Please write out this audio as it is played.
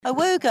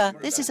Awooga,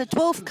 this is a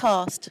dwarf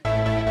cast.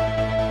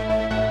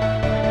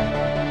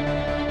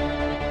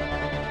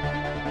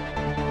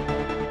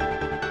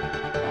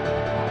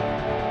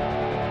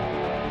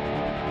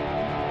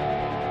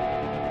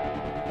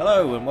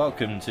 Hello and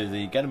welcome to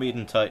the Ganymede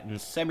and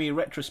Titans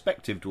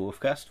semi-retrospective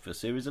Dwarfcast for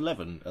Series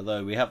 11,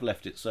 although we have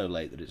left it so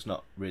late that it's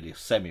not really a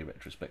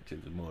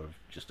semi-retrospective, it's more of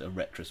just a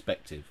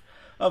retrospective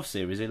of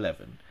Series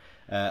 11.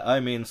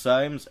 I'm Ian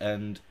Symes,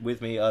 and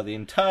with me are the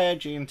entire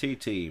G&T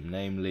team,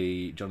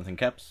 namely Jonathan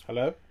Capps.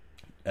 Hello.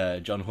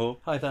 John Hoare.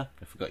 Hi there.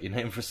 I forgot your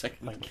name for a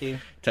second. Thank you.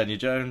 Tanya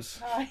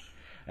Jones. Hi.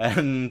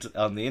 And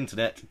on the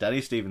internet,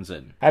 Danny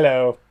Stevenson.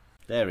 Hello.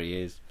 There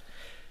he is.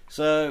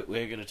 So,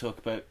 we're going to talk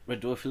about Red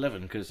Dwarf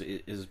 11, because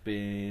it has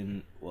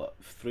been,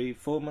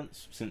 3-4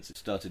 months since it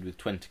started with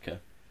Twentica,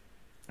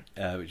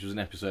 which was an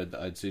episode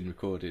that I'd seen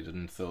recorded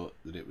and thought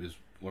that it was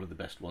one of the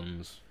best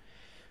ones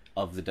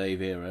of the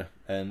Dave era,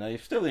 and I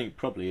still think it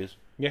probably is.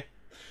 Yeah,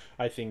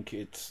 I think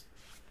it's...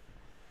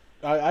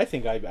 I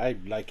think I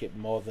like it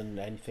more than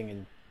anything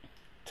in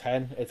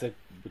 10,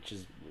 which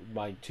is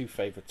my two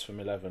favourites from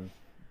 11,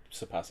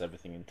 surpass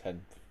everything in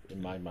 10,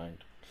 in my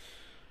mind.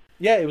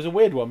 Yeah, it was a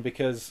weird one,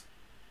 because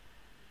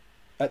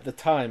at the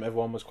time,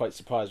 everyone was quite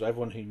surprised.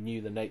 Everyone who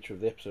knew the nature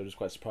of the episode was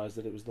quite surprised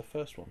that it was the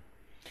first one.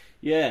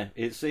 Yeah,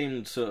 it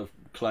seemed sort of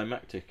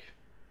climactic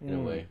in a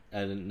way.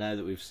 And now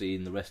that we've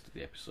seen the rest of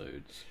the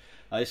episodes,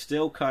 I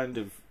still kind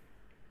of,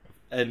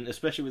 and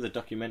especially with the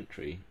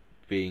documentary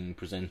being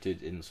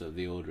presented in sort of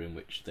the order in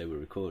which they were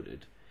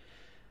recorded,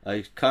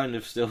 I kind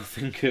of still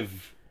think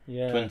of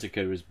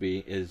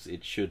Twentica as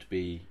it should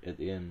be at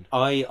the end.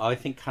 I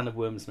think Can of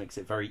Worms makes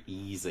it very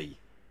easy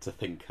to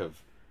think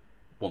of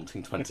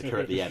wanting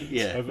Twentica at the end.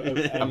 Yeah.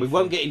 And we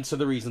won't get into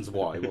the reasons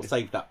why, we'll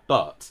save that.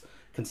 But,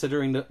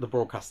 considering the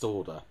broadcast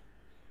order,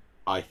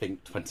 I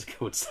think Twentica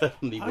would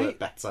certainly work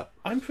better.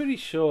 I'm pretty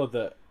sure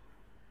that...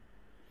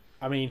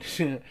 I mean,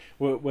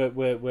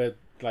 we're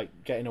like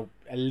getting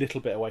a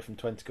little bit away from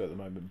Twentica at the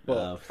moment.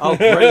 But... Oh,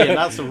 brilliant.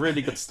 That's a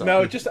really good start.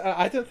 No, just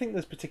I don't think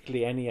there's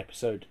particularly any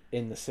episode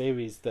in the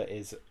series that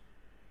is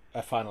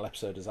a final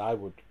episode as I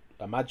would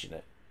imagine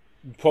it.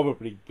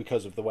 Probably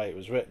because of the way it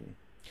was written.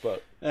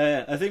 But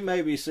I think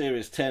maybe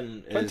Series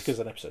 10 Twentica's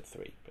an episode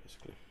 3,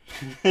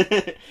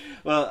 basically.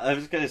 Well, I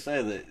was going to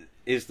say that,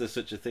 is there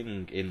such a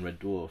thing in Red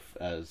Dwarf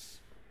as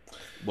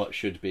what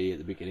should be at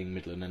the beginning,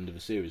 middle and end of a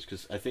series?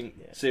 Because I think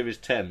Series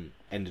 10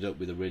 ended up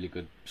with a really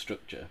good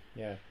structure.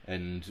 Yeah.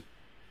 And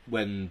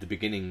when the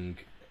beginning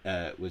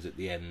was at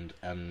the end,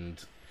 and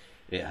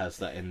it has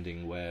that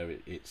ending where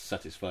it's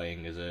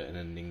satisfying as an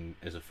ending,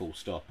 as a full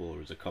stop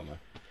or as a comma,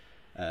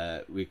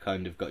 we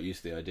kind of got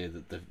used to the idea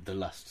that the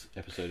last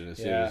episode in a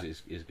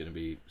series is going to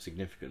be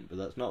significant, but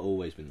that's not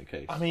always been the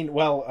case. I mean,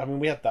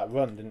 we had that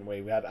run, didn't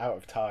we? We had Out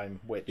of Time,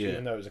 which,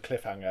 even though it was a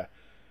cliffhanger,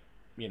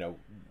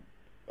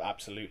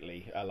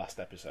 absolutely a last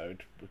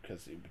episode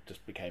because it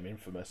just became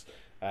infamous.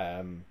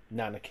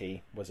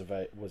 Nanaki was a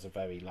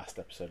very last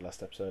episode,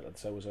 and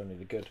so was Only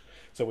the Good.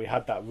 So we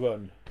had that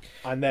run,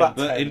 and then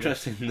but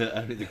interesting that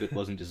Only the Good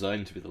wasn't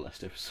designed to be the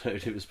last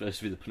episode. It was supposed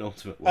to be the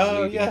penultimate one.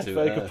 Oh yeah,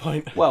 very good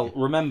point. Well,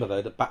 remember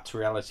though that Back to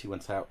Reality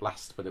went out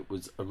last, but it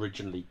was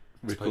originally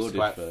supposed to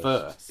go out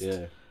first.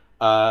 Yeah,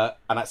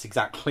 and that's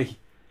exactly.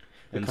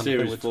 And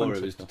Series 4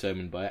 it was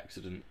determined by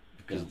accident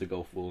because of the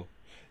Gulf War.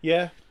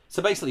 Yeah.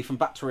 So basically, from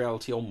Back to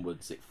Reality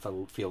onwards, it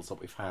feels like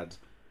we've had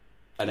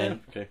an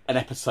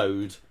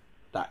episode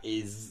that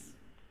is,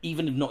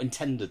 even if not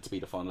intended to be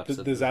the final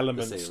episode. There's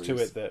elements to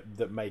it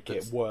that make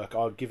it work,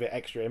 or give it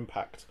extra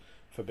impact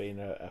for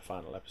being a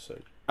final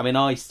episode. I mean,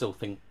 I still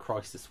think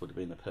Crisis would have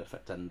been a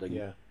perfect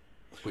ending,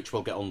 which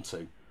we'll get on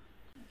to.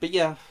 But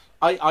yeah,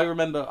 I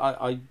remember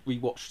I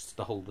rewatched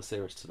the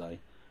series today,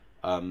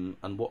 and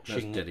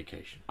watching... That's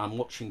dedication. I'm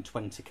watching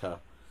Twentica.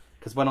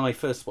 Because when I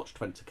first watched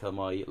Twentica,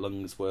 my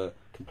lungs were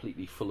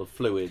completely full of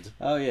fluid.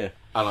 Oh, yeah.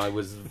 And I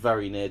was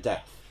very near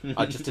death.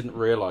 I just didn't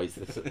realise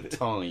this at the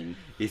time.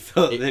 You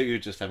thought that you were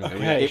just having a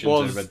reaction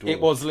to Red Dwarf. It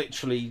was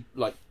literally,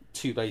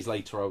 2 days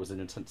later I was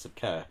in intensive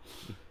care.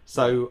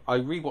 So I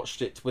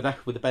rewatched it with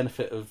the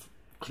benefit of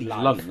clean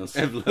lungs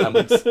and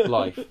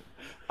life.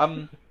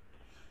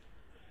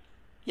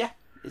 Yeah,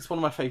 it's one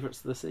of my favourites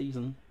of the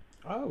season.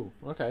 Oh,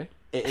 okay.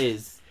 It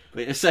is.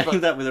 But you're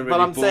saying that with a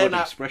really bored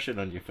expression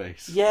on your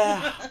face.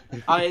 Yeah,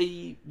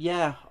 I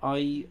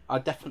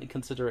definitely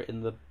consider it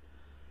in the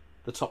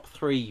top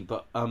 3,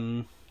 but I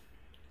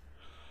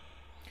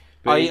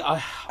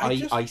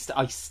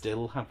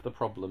still have the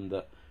problem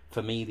that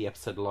for me the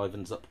episode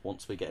livens up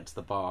once we get into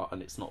the bar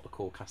and it's not the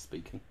core cast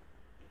speaking.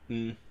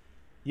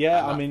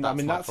 Yeah, I mean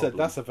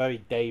that's a very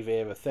Dave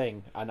era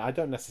thing, and I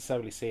don't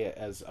necessarily see it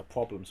as a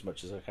problem so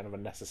much as a kind of a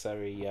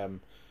necessary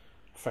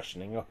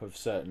freshening up of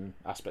certain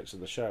aspects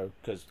of the show,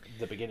 because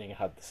the beginning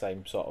had the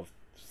same sort of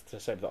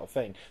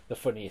thing. The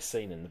funniest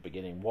scene in the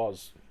beginning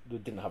was we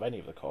didn't have any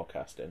of the core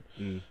cast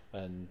in,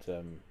 and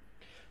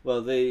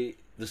well, the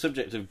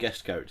subject of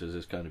guest characters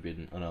has kind of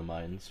been on our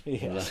minds for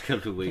the last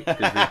couple of weeks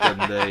because we've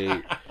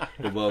done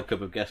the World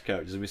Cup of guest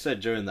characters, and we said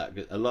during that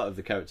a lot of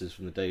the characters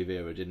from the Dave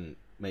era didn't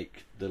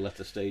make the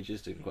latter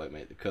stages, didn't quite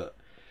make the cut.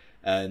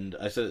 And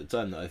I said at the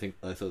time that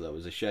I thought that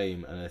was a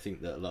shame, and I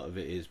think that a lot of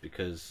it is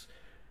because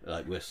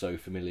like we're so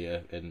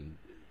familiar and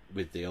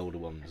with the older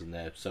ones, and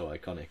they're so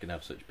iconic and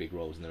have such big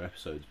roles in their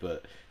episodes.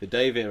 But the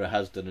Dave era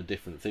has done a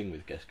different thing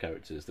with guest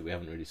characters that we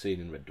haven't really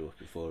seen in Red Dwarf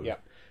before,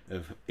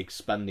 of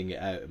expanding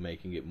it out and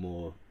making it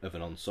more of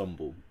an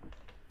ensemble,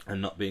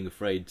 and not being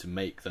afraid to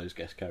make those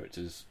guest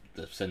characters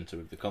the centre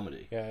of the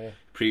comedy.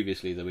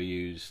 Previously they were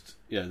used,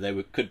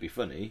 could be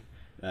funny,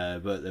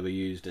 but they were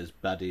used as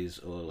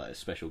baddies or like a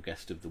special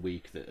guest of the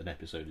week that an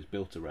episode is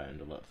built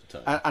around a lot of the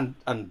time.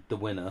 And the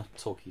winner,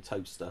 Talkie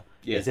Toaster,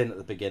 is in at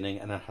the beginning,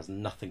 and that has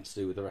nothing to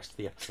do with the rest of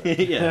the episode.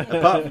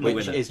 Apart from the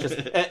which winner. is just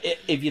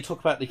if you talk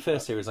about the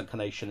first series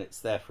Incarnation, it's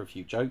there for a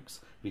few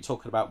jokes. If you're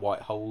talking about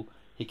White Hole,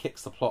 he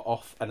kicks the plot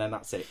off, and then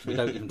that's it. We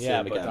don't even see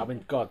him again. I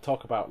mean, God,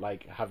 talk about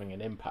like having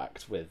an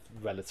impact with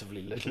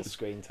relatively little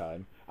screen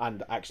time,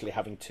 and actually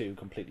having two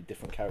completely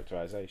different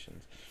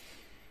characterizations.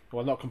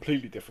 Well, not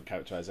completely different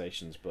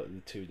characterizations, but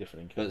two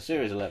different. But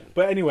Series 11.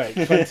 But anyway,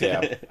 20.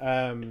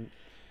 And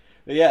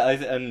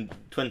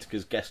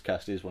Twentica's guest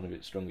cast is one of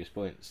its strongest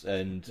points,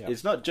 and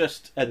it's not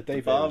just at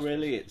the bar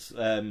really. It's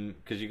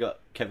because you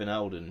got Kevin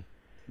Alden,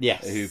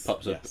 who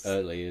pops up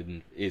early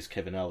and is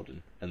Kevin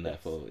Alden, and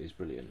therefore is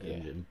brilliant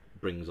and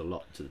brings a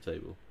lot to the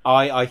table.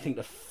 I think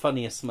the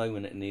funniest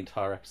moment in the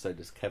entire episode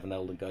is Kevin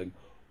Alden going,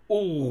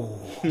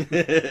 "Ooh."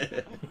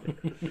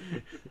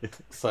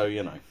 So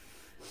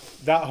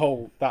that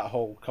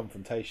whole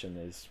confrontation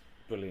is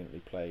brilliantly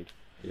played.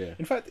 Yeah.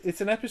 In fact,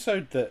 it's an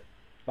episode that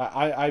like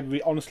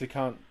I honestly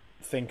can't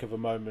think of a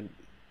moment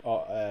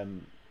or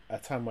a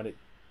time when it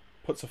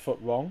puts a foot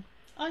wrong.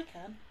 I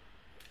can.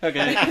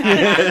 Okay.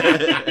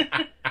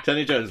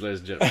 Tony Jones, ladies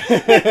and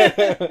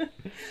gentlemen.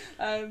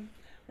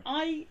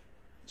 I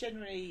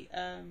generally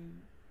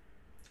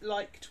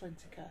like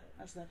Twentica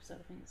as an episode.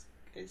 I think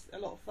it's a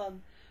lot of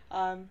fun,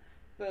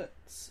 but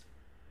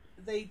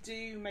they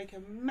do make a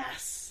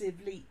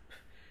massive leap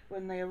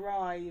when they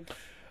arrive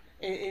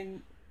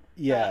in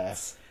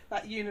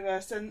that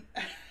universe, and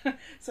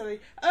so they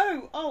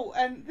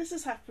and this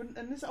has happened,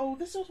 and this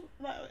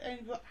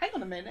hang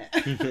on a minute.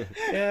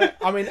 Yeah,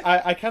 I mean,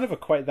 I kind of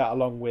equate that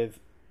along with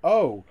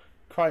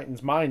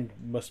Crichton's mind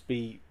must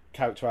be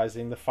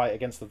characterizing the fight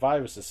against the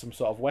virus as some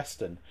sort of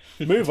Western.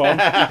 Move on.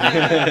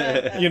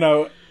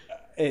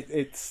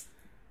 It's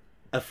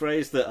a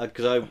phrase that,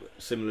 because I,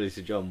 similarly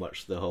to John,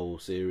 watched the whole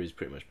series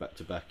pretty much back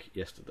to back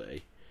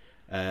yesterday.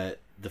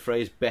 The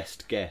phrase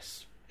 "best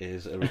guess"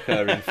 is a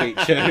recurring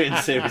feature in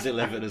Series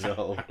 11 as a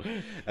whole,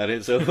 and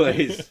it's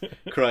always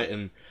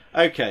Crichton.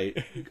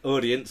 Okay,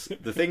 audience,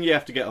 the thing you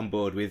have to get on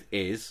board with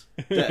is,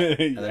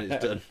 and then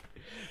it's done.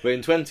 But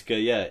in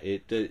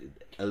Twentica,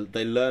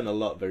 they learn a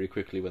lot very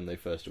quickly when they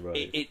first arrive.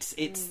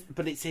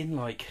 But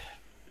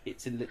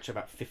it's in literally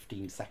about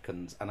 15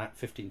 seconds, and that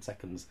 15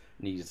 seconds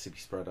needed to be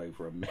spread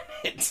over a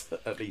minute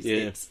at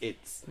least.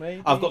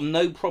 Maybe. I've got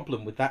no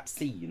problem with that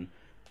scene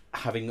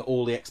having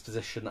all the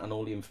exposition and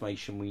all the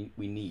information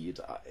we need.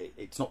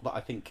 It's not that I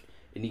think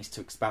it needs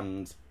to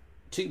expand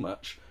too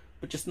much,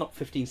 but just not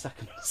 15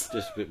 seconds.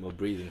 Just a bit more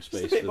breathing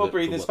space. Just a bit more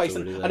breathing space,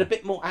 and a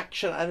bit more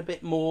action, and a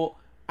bit more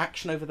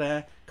action over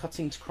there,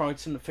 cutting to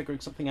Crichton,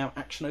 figuring something out,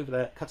 action over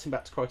there, cutting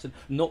back to Crichton,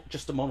 not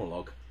just a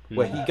monologue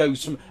where he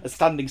goes from a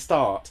standing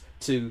start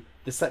to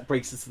the set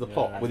breaks into the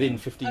plot within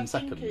 15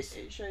 seconds. I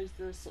think it shows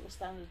the sort of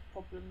standard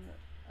problem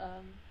that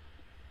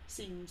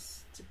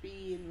seems to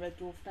be in Red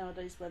Dwarf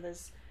nowadays, where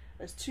there's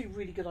two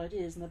really good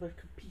ideas and they're both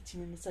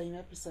competing in the same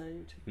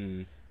episode,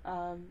 and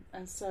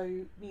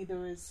so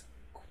neither is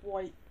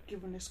quite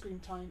given the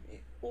screen time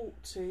it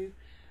ought to,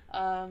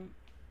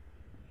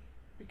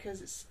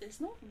 because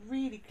it's not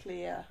really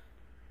clear,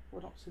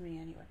 well, not to me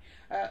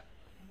anyway,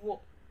 what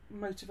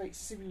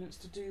motivates the simulants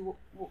to do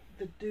what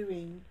they're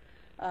doing.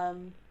 I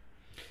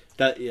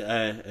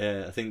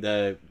think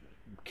their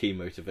key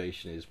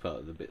motivation is part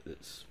of the bit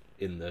that's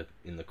in the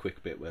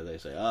quick bit where they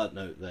say,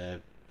 no,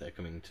 they're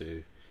coming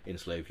to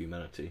enslave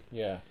humanity.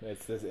 Yeah,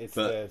 it's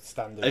the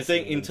standard. I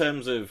think in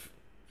terms of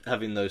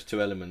having those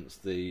two elements,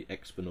 the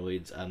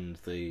exponoids and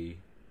the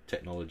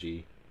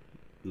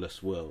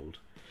technology-less world,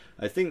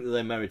 I think that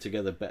they marry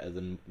together better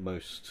than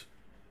most.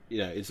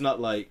 It's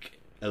not like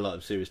a lot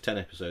of Series 10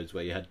 episodes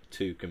where you had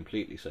two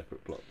completely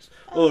separate plots,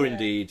 or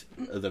indeed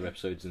other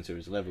episodes in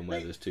Series 11 where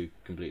there's two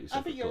completely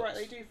separate plots. I think you're right,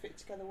 they do fit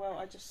together well.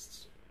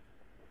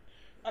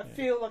 I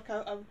feel like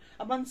I'm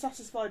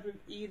unsatisfied with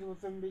either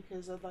of them,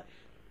 because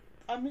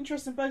I'm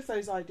interested in both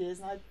those ideas,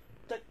 and I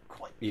don't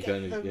quite get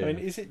them. I mean,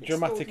 is it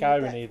dramatic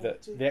irony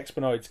that the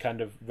exponoids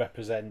kind of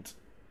represent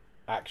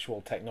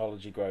actual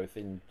technology growth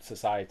in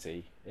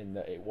society, in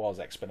that it was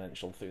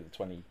exponential through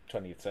the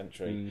 20th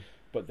century,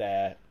 but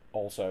they're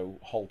also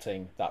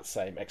halting that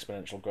same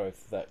exponential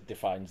growth that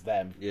defines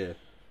them. Yeah.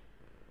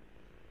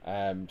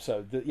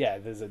 So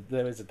there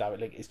is a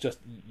direct link. It's just,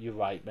 you're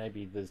right.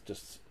 Maybe there's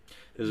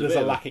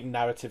a lacking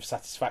narrative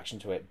satisfaction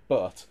to it,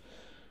 but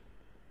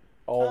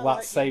all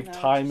that saved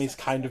time is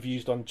kind of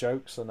used on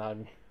jokes,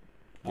 and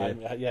it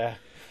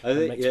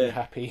makes me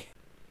happy.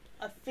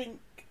 I think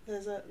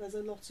there's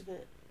a lot of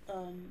it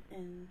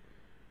in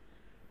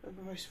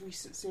the most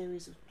recent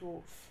series of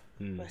Dwarf,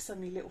 where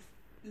suddenly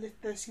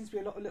there seems to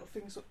be a lot of little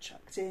things sort of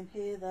chucked in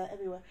here, there,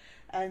 everywhere,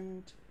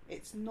 and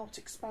it's not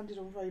expanded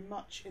on very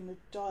much in the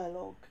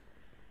dialogue,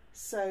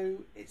 so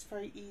it's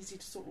very easy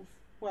to sort of,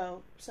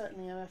 well,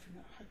 certainly I think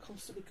I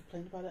constantly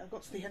complained about it. I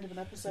got to the end of an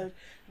episode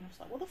and I was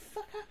like, what the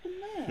fuck happened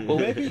there? Well,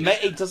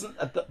 it doesn't.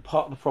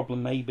 Part of the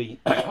problem maybe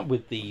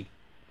with the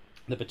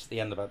bit at the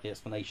end about the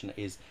explanation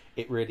is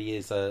it really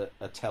is a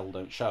tell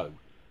don't show.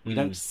 We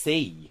don't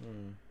see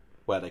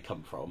where they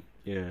come from.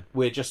 Yeah,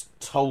 we're just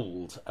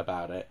told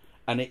about it,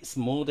 and it's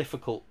more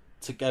difficult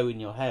to go in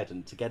your head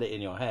and to get it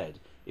in your head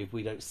if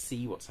we don't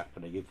see what's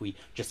happening. If we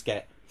just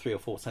get 3 or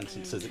 4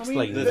 sentences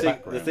explaining the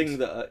background.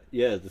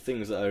 The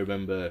things that I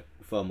remember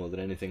far more than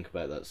anything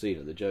about that scene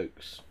are the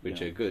jokes,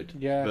 which are good.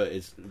 Yeah. But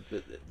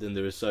then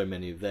there are so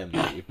many of them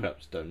that you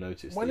perhaps don't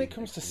notice. When it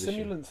comes to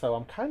simulants, though,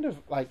 I'm kind of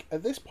like,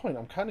 at this point,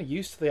 I'm kind of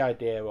used to the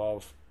idea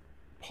of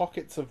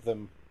pockets of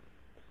them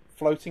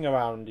floating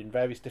around in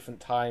various different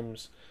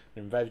times,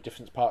 in very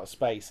different parts of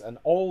space, and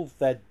all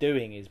they're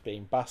doing is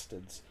being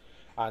bastards,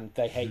 and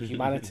they hate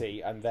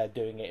humanity, and they're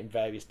doing it in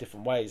various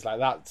different ways. Like,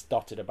 that's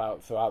dotted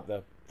about throughout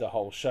the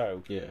whole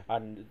show,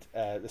 and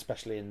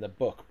especially in the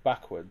book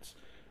backwards.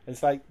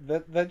 It's like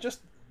they're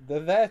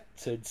there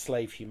to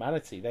enslave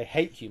humanity. They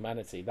hate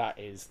humanity. That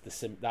is the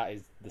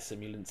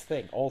simulants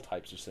thing. All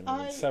types of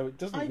simulants. So it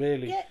doesn't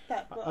really. I get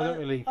that, but I don't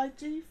really. I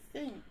do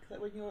think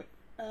that when you're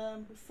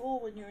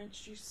when you're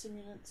introduced to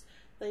simulants,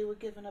 they were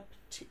given a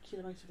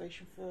particular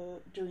motivation for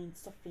doing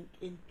something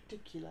in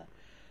particular.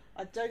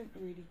 I don't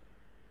really.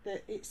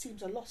 It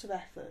seems a lot of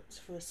effort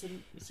for a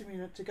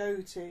simulant to go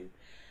to,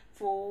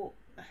 for.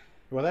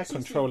 Well, they're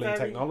controlling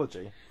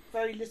technology.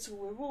 Very little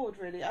reward,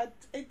 really. I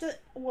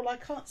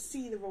can't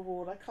see the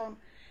reward.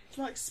 It's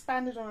not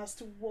expanded on as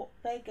to what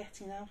they're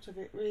getting out of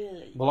it,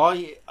 really.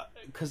 Well,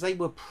 because they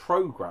were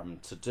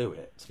programmed to do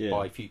it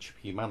by Future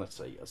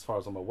Humanity, as far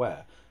as I'm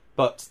aware.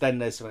 But then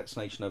there's an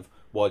explanation of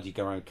why do you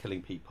go around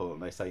killing people,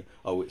 and they say,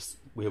 "Oh,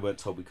 we weren't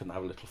told we couldn't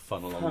have a little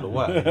fun along the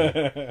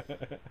way,"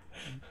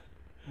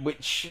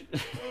 which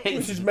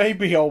is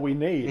maybe all we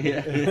need.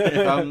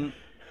 Yeah.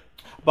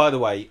 By the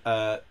way,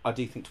 I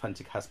do think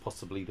Twentic has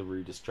possibly the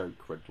rudest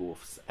joke Red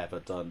Dwarf's ever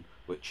done,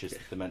 which is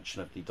the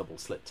mention of the double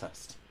slit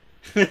test.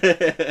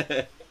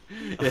 Yeah,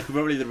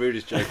 probably the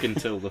rudest joke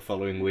until the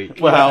following week.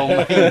 Well,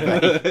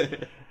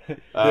 maybe.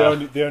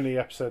 The only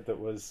episode that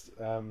was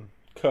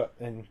cut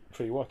in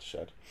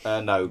pre-Watershed.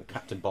 No,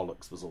 Captain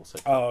Bollocks was also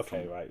cut. Oh,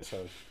 okay, right.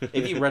 So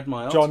if you read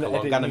my article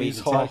on Ganymede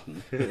and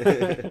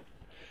Titan.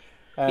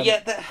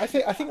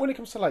 I think when it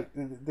comes to like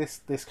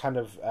this kind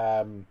of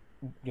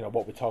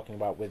what we're talking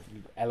about with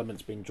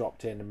elements being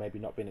dropped in and maybe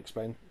not being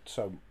explained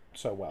so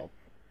well,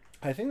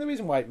 I think the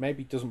reason why it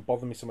maybe doesn't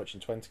bother me so much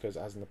in Twentica as it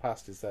has in the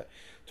past is that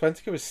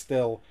Twentica is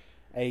still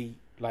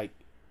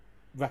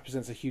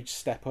represents a huge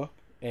step up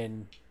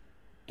in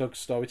Doug's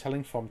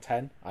storytelling from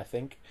 10. I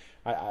think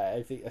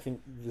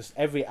this,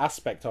 every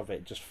aspect of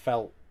it just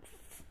felt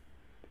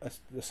a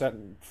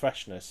certain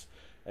freshness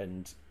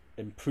and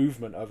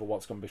improvement over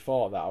what's gone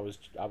before, that I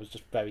was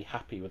just very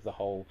happy with the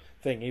whole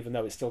thing, even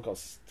though it's still got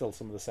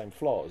some of the same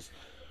flaws.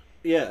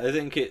 Yeah, I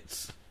think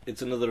it's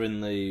another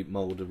in the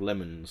mould of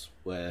Lemons,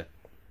 where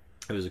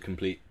it was a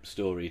complete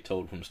story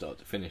told from start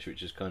to finish,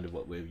 which is kind of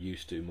what we're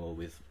used to more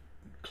with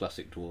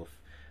classic Dwarf.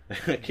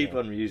 I keep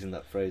on reusing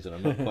that phrase and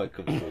I'm not quite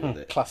comfortable with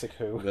it. Classic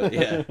Who. But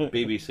yeah,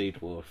 BBC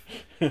Dwarf,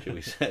 should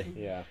we say.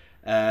 Yeah.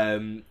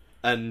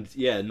 And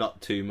yeah,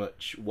 not too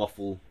much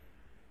waffle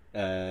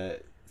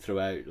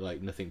throughout,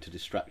 like nothing to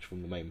distract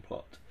from the main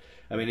plot.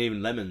 I mean,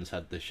 even Lemons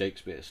had the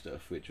Shakespeare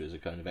stuff, which was a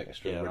kind of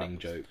extra running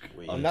joke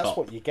on and that's top.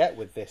 what you get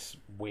with this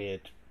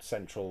weird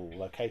central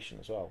location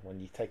as well. When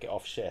you take it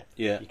off ship,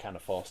 you're kind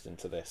of forced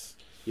into this.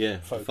 Yeah,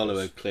 focus. Follow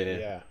a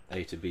clear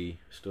A to B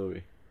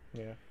story.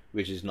 Yeah,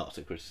 which is not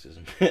a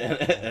criticism.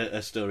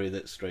 A story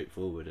that's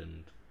straightforward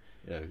and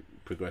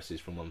progresses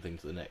from one thing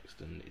to the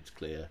next, and it's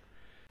clear.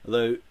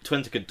 Although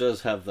Twentica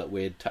does have that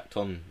weird tacked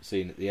on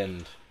scene at the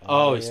end.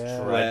 Oh, it's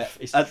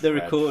dreadful. At the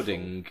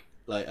recording,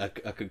 like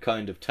I could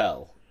kind of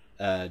tell.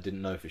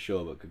 Didn't know for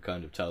sure, but could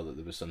kind of tell that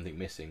there was something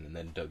missing. And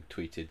then Doug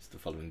tweeted the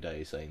following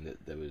day saying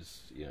that there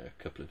was, a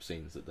couple of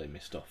scenes that they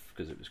missed off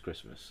because it was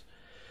Christmas.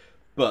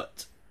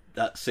 But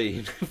that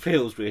scene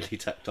feels really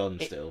tacked on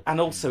still, and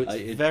also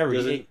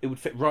it would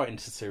fit right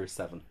into Series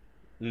 7.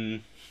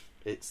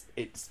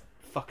 It's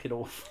fucking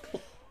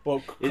awful.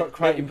 Well, it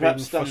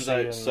perhaps stands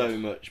out so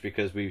much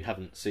because we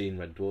haven't seen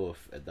Red Dwarf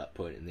at that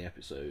point in the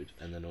episode,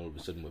 and then all of a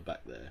sudden we're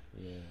back there.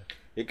 Yeah,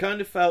 it kind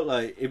of felt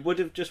like it would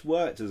have just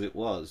worked as it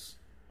was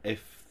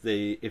if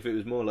it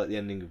was more like the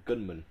ending of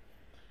Gunman,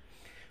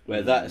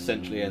 where that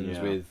essentially ends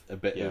with a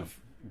bit of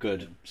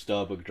good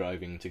Starbug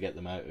driving to get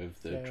them out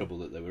of the trouble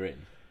that they were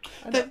in.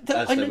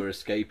 They were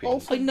escaping.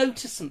 Also, I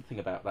noticed something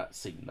about that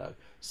scene though.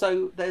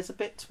 So there's a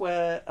bit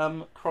where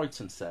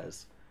Crichton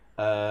says,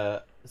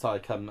 "It's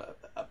like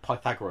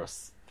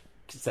Pythagoras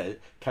says,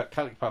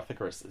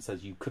 Pythagoras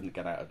says you couldn't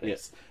get out of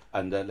this,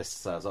 and Lister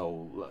says,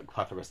 "Oh, look,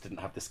 Pythagoras didn't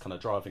have this kind of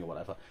driving or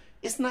whatever."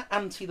 Isn't that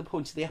anti the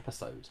point of the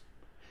episode?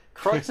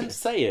 Crichton's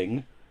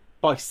saying,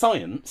 by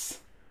science,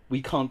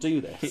 we can't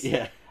do this.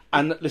 Yeah.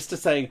 And Lister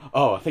saying,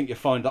 "Oh, I think you'll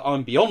find that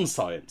I'm beyond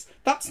science."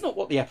 That's not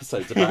what the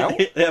episode's about.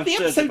 The the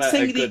episode's episode's about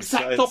saying how the good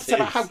exact science opposite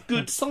about is. how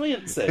good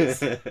science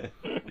is.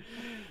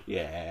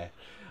 Yeah.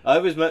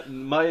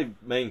 My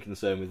main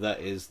concern with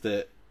that is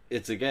that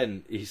it's,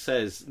 again, he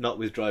says, not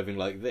with driving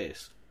like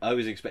this. I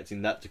was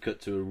expecting that to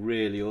cut to a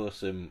really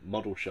awesome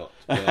model shot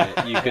where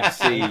you could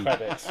see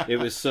Credits. it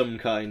was some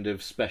kind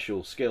of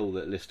special skill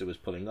that Lister was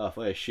pulling off.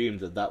 I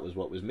assumed that was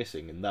what was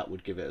missing, and that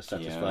would give it a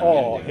satisfying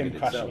Or ending him in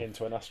crashing itself.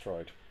 into an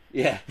asteroid.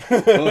 Yeah,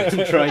 or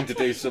him trying to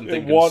do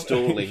something and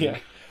stalling. Yeah.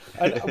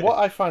 And what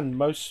I find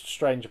most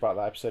strange about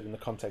that episode in the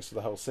context of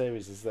the whole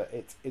series is that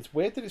it's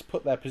weird that it's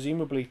put there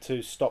presumably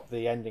to stop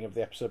the ending of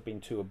the episode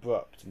being too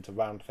abrupt and to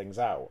round things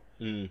out.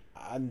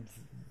 And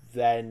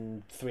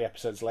then 3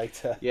 episodes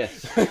later...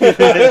 Yes.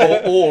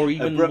 or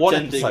even Abrupt one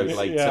endings. episode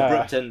later. Yeah.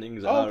 Abrupt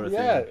endings are a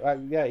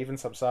thing. Yeah, even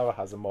Samsara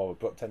has a more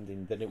abrupt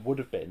ending than it would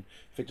have been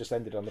if it just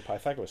ended on the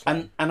Pythagoras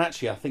line. And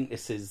actually, I think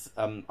this is...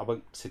 I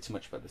won't say too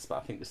much about this, but I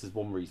think this is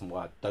one reason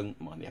why I don't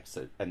mind the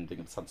episode ending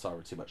of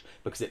Samsara too much,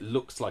 because it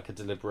looks like a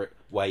deliberate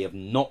way of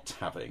not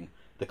having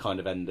the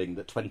kind of ending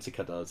that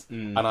Twentica does.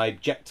 And I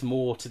object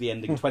more to the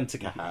ending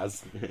Twentica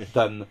has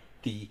than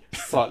the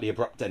slightly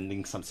abrupt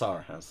ending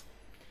Samsara has.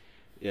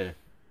 Yeah.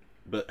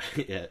 But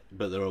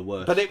there are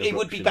worse. But it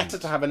would be better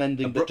to have an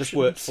ending that just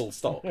worked full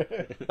stop.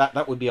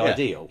 That would be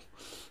ideal.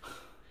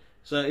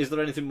 So, is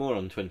there anything more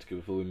on Twentica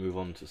before we move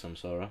on to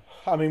Samsara?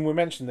 I mean, we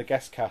mentioned the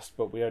guest cast,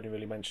 but we only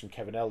really mentioned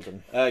Kevin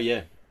Eldon.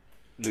 Yeah.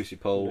 Lucy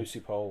Pole. Lucy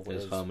Pole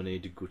as was Harmony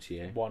de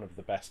Gautier. one of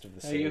the best of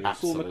the Are you series.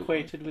 Absolutely.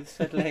 acquainted with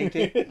said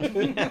lady?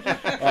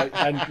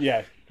 And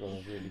yeah,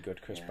 really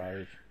good Chris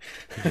Barry.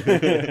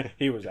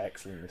 He was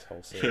excellent this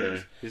whole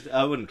series.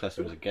 I wouldn't class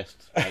him as a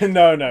guest.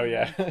 No,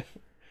 yeah.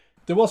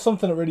 There was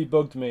something that really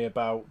bugged me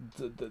about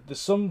there's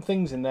some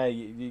things in there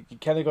you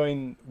kind of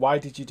going, why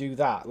did you do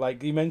that?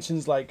 Like he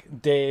mentions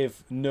like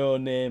Dave no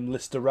name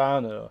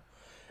Listerano.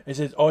 He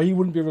says, oh, he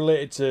wouldn't be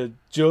related to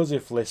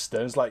Joseph Lister.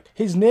 And it's like,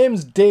 his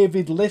name's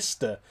David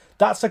Lister.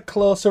 That's a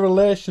closer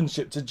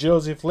relationship to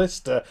Joseph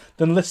Lister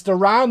than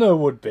Listerano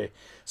would be.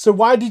 So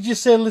why did you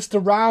say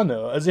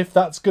Listerano as if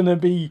that's going to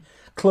be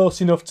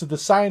close enough to the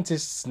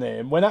scientist's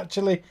name when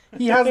actually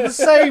he has the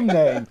same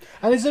name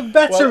and it's a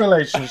better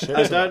relationship?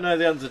 I don't know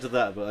the answer to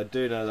that, but I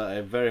do know that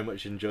I very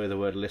much enjoy the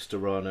word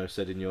Listerano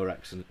said in your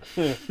accent.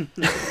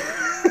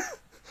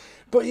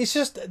 But it's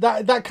just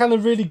that kind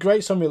of really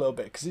grates on me a little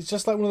bit because it's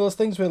just like one of those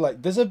things where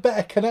like there's a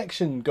better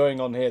connection going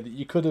on here that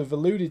you could have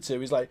alluded to.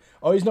 He's like,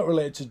 oh, he's not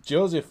related to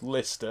Joseph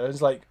Lister.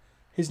 It's like,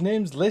 his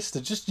name's Lister.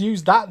 Just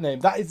use that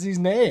name. That is his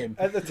name.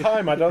 At the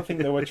time, I don't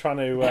think they were trying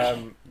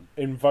to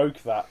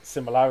invoke that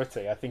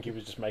similarity. I think he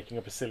was just making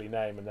up a silly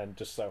name and then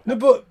just so... No,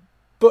 but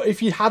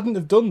if you hadn't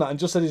have done that and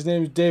just said his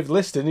name is Dave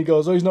Lister and he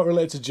goes, oh, he's not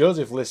related to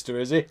Joseph Lister,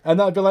 is he? And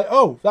that'd be like,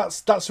 oh,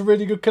 that's a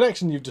really good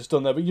connection you've just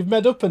done there, but you've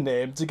made up a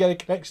name to get a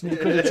connection you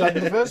could have had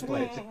in the first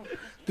place.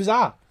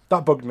 Bizarre.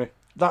 That bugged me.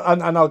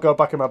 And I'll go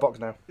back in my box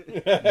now.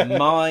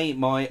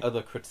 My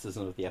other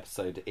criticism of the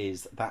episode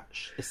is that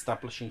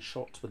establishing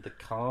shot with the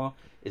car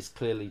is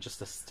clearly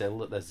just a still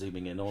that they're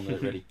zooming in on.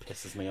 It really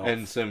pisses me off.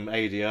 And some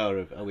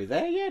ADR of, are we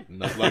there yet?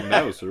 Not long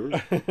now, sir.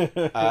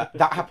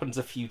 That happens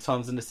a few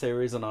times in the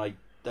series, and I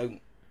don't.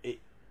 It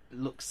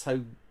looks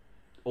so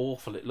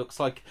awful. It looks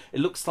like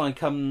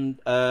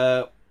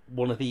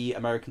one of the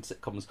American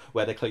sitcoms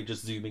where they're clearly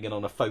just zooming in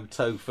on a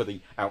photo for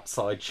the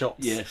outside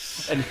shots.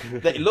 Yes. And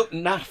it looked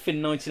naff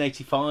in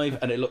 1985,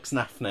 and it looks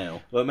naff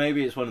now. Well,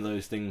 maybe it's one of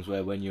those things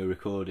where when you're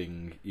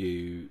recording,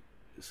 you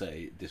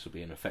say, this will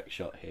be an effect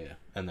shot here,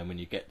 and then when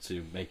you get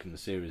to making the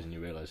series and you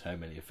realise how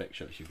many effect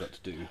shots you've got to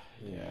do,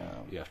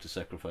 you have to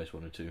sacrifice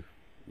one or two.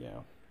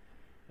 Yeah.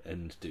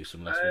 And do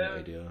some last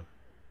minute ADR.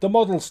 The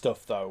model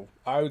stuff, though,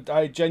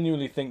 I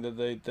genuinely think that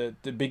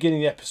the beginning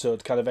of the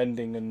episode kind of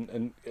ending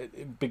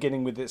and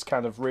beginning with this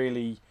kind of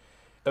really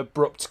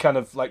abrupt kind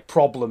of like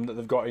problem that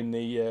they've got in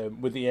the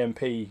with the EMP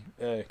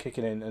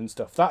kicking in and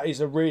stuff. That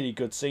is a really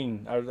good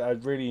scene. I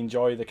really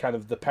enjoy the kind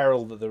of the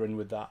peril that they're in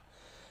with that.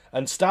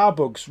 And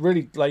Starbugs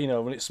really, like, you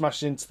know, when it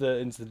smashes into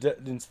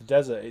the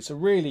desert, it's a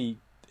really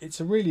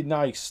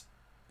nice,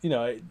 you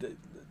know,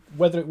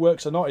 whether it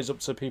works or not is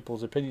up to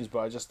people's opinions. But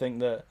I just think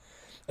that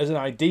as an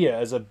idea,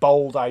 as a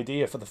bold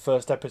idea for the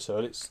first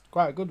episode, it's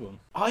quite a good one.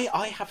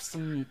 I have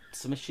some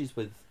issues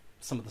with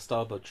some of the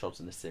Starbug shots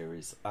in this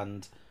series,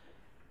 and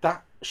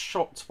that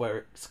shot where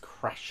it's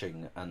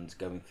crashing and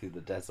going through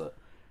the desert,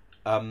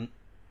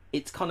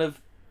 it's kind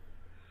of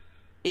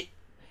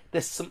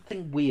there's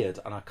something weird,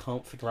 and I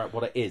can't figure out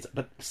what it is.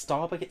 But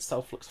Starbug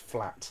itself looks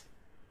flat.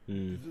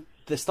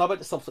 The Starbug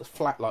itself looks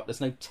flat, like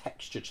there's no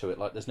texture to it,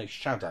 like there's no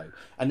shadow,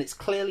 and it's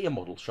clearly a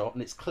model shot,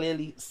 and it's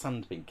clearly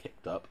sand being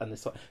kicked up, and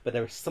this, but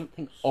there is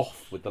something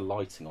off with the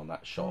lighting on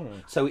that shot.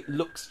 So it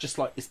looks just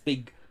like this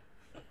big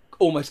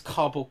almost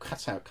cardboard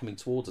cutout coming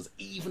towards us,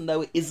 even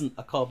though it isn't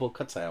a cardboard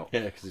cutout.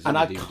 Yeah, 'cause it's and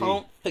on I the DVD.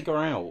 can't figure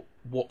out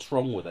what's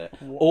wrong with it.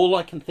 All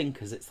I can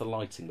think is it's the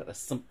lighting, but there's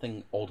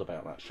something odd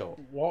about that shot.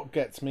 What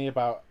gets me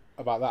about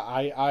that,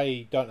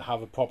 I don't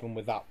have a problem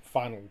with that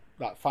final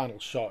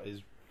shot.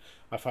 Is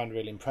I found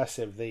really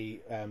impressive. The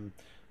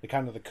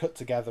kind of the cut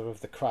together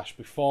of the crash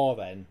before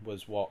then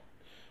was what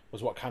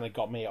kind of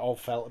got me. It all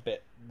felt a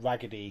bit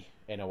raggedy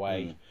in a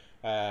way,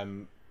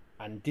 and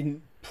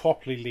didn't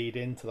properly lead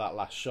into that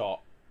last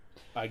shot.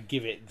 I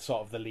give it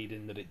sort of the lead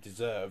in that it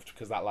deserved,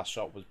 because that last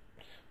shot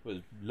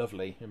was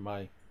lovely in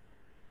my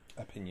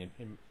opinion.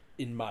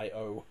 In my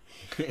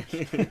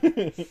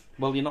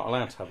Well, you're not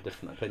allowed to have a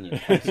different opinion,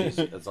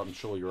 as I'm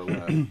sure you're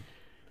aware.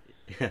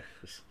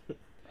 Yes.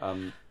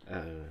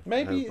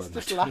 Maybe it's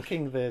just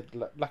lacking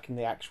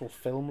the actual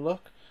film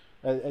look.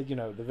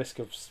 The risk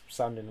of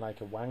sounding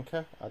like a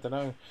wanker. I don't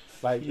know.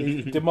 Like,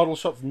 do model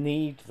shots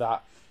need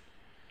that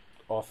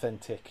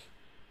authentic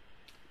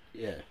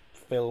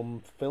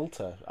film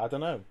filter? I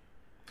don't know.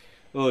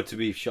 Or to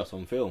be shot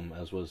on film,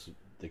 as was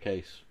the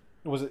case.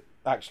 Was it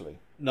actually?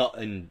 Not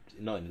in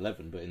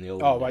 11, but in the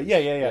old. Oh right,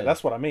 days. yeah.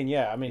 That's what I mean.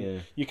 Yeah, I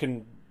mean, you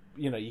can,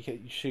 you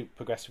shoot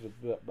progressive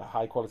with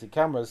high quality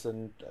cameras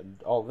and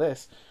all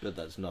this. But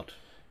that's not.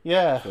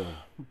 Yeah, film.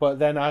 But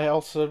then I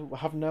also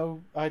have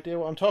no idea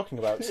what I'm talking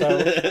about,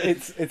 so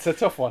it's a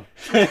tough one.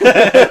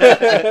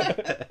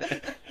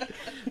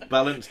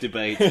 Balanced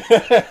debate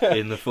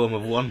in the form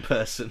of one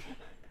person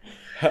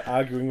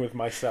arguing with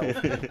myself.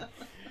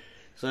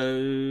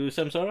 So,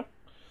 Samsara?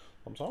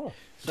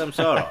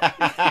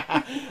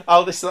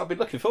 I've been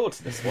looking forward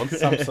to this one.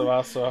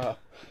 Samsara.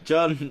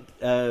 John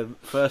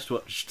first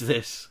watched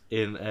this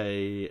in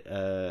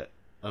on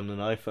an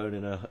iPhone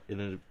in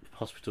a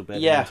hospital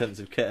bed in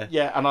intensive care.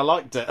 Yeah, and I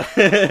liked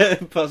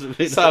it.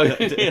 Possibly. So,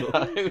 not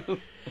ideal.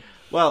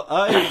 Well,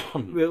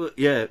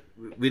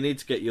 we need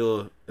to get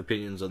your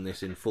opinions on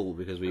this in full,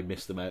 because we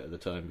missed them out at the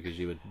time because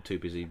you were too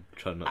busy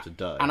trying not to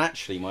die. And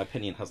actually, my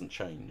opinion hasn't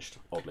changed,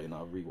 oddly, and I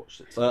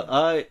rewatched it.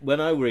 Well, when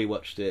I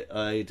rewatched it,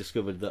 I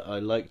discovered that I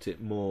liked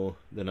it more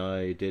than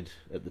I did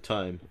at the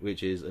time,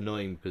 which is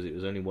annoying because it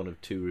was only one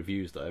of 2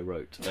 reviews that I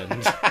wrote,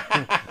 and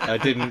I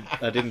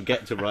didn't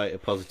get to write a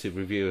positive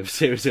review of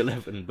Series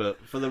 11.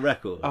 But for the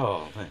record,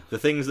 the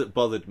things that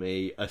bothered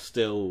me are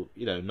still,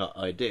 not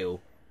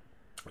ideal.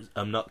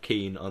 I'm not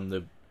keen on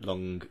the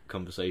long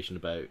conversation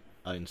about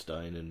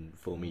Einstein and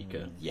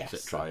Formica, yes,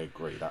 etc. I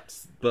agree.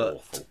 That's awful.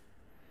 awful.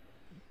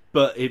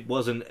 But it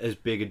wasn't as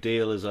big a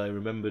deal as I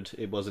remembered.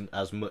 It wasn't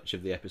as much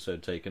of the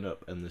episode taken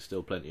up, and there's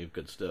still plenty of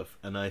good stuff.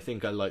 And I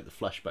think I like the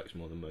flashbacks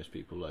more than most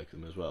people like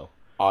them as well.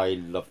 I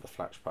love the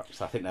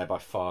flashbacks. I think they're by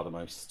far the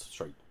most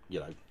straight,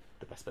 the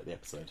best bit of the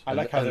episode. I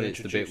like how and they're it's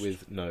the bit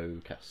with no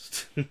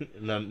cast,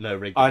 no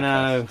regular. I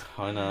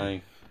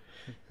know.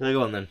 So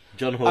go on then,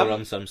 John Hall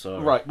on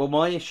Samsara. Right. Well,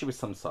 my issue with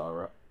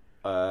Samsara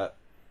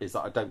is that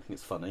I don't think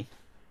it's funny.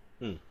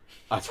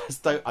 I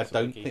just don't. I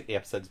don't think the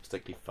episode is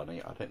particularly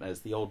funny. I think there's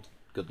the odd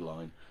good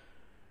line,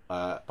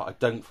 but I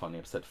don't find the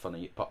episode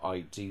funny. But I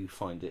do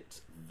find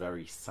it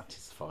very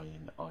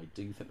satisfying. I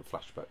do think the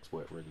flashbacks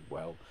work really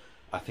well.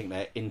 I think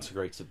they're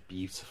integrated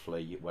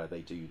beautifully, where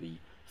they do the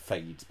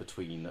fades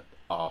between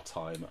our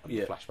time and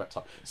the flashback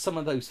time. Some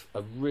of those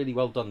are really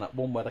well done. That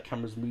one where the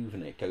camera's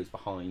moving, it goes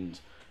behind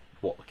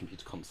the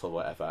computer console or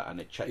whatever,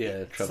 and it checks.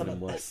 Yeah, some of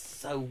them are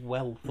so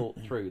well thought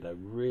through. They're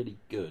really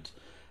good,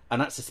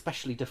 and that's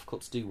especially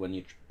difficult to do when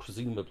you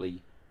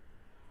presumably.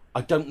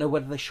 I don't know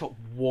whether they shot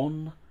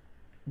one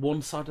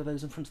side of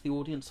those in front of the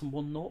audience and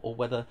one not, or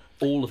whether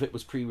all of it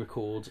was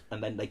pre-record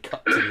and then they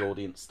cut to the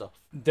audience stuff.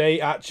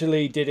 They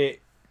actually did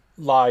it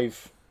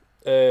live.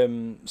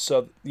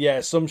 So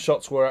yeah, some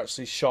shots were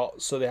actually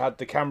shot, so they had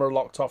the camera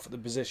locked off at the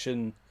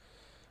position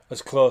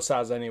as close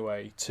as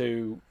anyway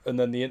and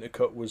then the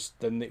intercut was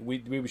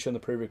we were showing the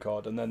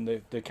pre-record, and then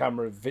the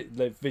camera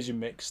the vision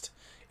mixed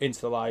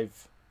into the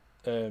live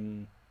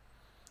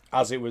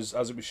as it was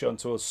shown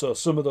to us. So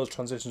some of those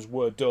transitions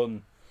were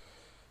done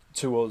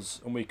to us,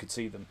 and we could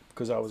see them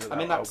because I was.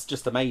 That's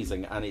just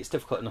amazing, and it's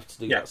difficult enough to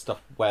do that stuff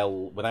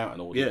well without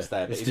an audience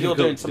there. But if you're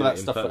doing some of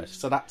that stuff,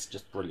 so that's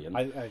just brilliant.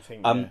 I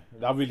think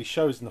that really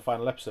shows in the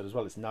final episode as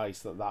well. It's nice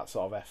that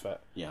sort of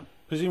effort. Yeah,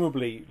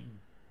 presumably.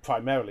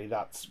 Primarily,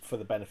 that's for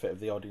the benefit of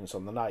the audience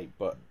on the night,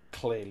 but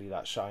clearly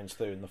that shines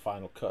through in the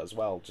final cut as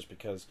well, just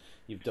because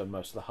you've done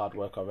most of the hard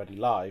work already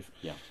live.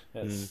 Yeah,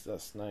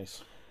 that's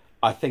nice.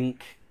 I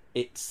think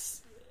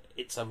it's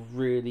a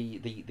really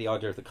the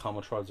idea of the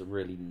Karma Tribe is a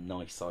really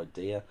nice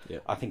idea.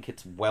 Yeah. I think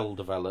it's well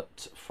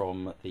developed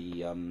from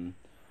the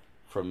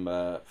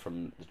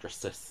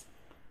Justice.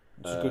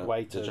 It's a good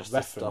way to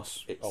reference stuff.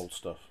 Old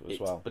stuff as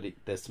well. But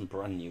there's some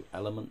brand new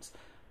elements.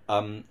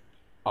 I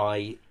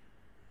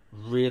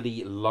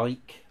really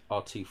like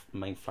our 2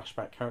 main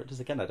flashback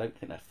characters. Again, I don't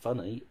think they're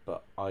funny,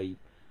 but I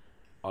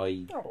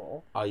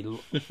love.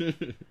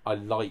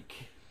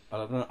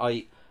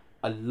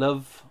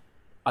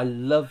 I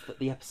love that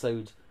the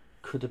episode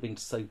could have been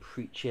so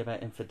preachy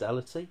about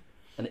infidelity,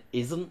 and it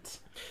isn't.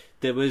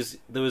 There was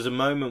a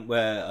moment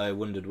where I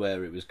wondered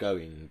where it was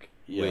going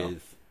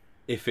with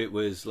if it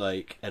was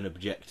like an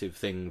objective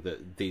thing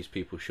that these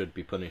people should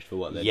be punished for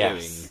what they're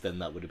doing, then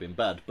that would have been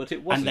bad. But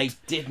it wasn't. And they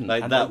didn't.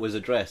 Like and that they, was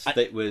addressed.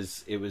 It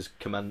was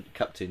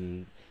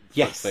Captain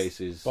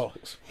Fuckface's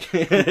Bollocks.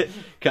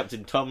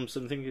 Captain Tom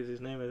something is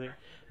his name, I think.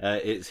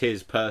 It's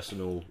his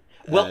personal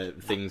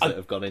things that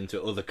have gone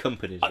into other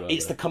companies.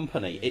 It's the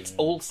company. It's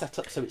all set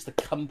up so it's the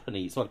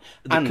company's one.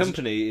 The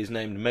company is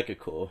named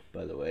Megacore,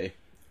 by the way.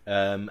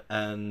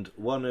 And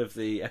one of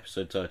the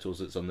episode titles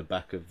that's on the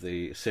back of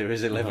the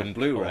Series 11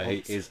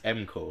 Blu-ray is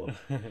M-Core.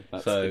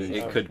 So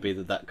it could be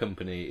that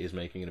company is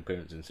making an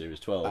appearance in Series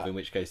 12, in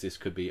which case this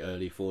could be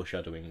early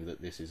foreshadowing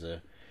that this is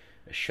a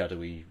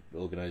shadowy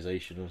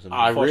organisation or something.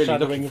 I'm really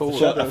looking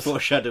forward.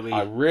 Foreshadowing.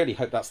 I really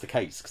hope that's the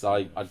case, because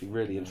I'd be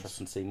really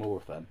interested in seeing more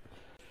of them.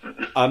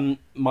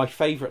 My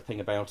favourite thing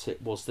about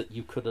it was that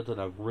you could have done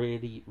a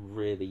really,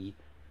 really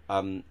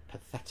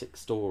pathetic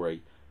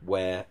story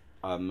where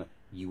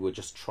you were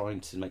just trying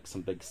to make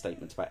some big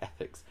statements about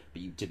ethics,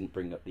 but you didn't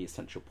bring up the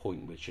essential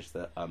point, which is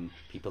that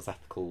people's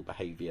ethical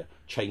behaviour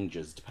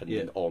changes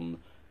depending on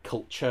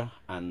culture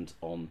and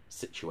on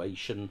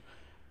situation,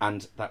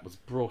 and that was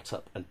brought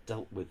up and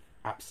dealt with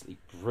absolutely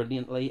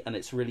brilliantly. And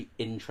it's a really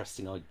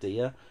interesting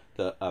idea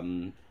that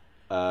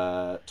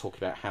talk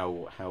about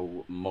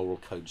how moral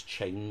codes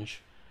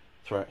change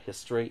throughout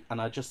history, and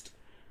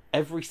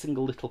every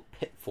single little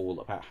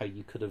pitfall about how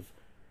you could have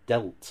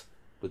dealt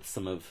with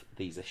some of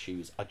these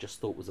issues I just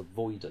thought was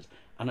avoided,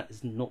 and that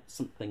is not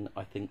something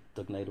I think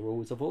Doug Naylor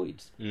always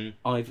avoids.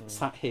 I've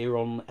sat here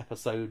on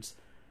episodes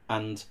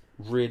and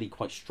really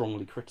quite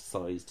strongly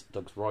criticised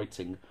Doug's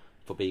writing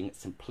for being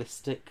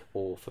simplistic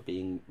or for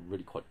being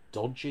really quite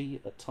dodgy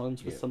at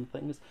times with some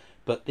things,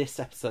 but this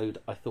episode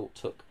I thought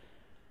took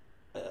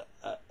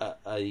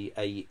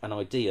an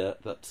idea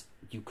that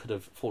you could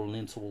have fallen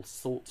into all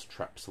sorts of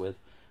traps with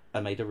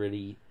and made a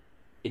really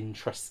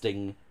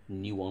interesting,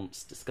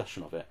 nuanced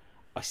discussion of it.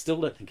 I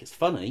still don't think it's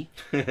funny,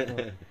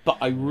 but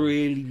I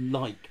really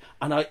like,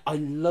 and I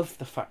love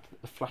the fact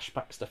that the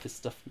flashback stuff is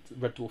stuff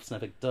Red Dwarf's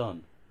never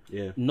done.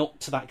 Yeah. Not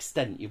to that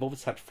extent. You've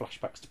obviously had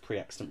flashbacks to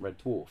pre-accident Red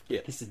Dwarf.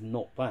 Yeah. This is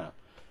not that.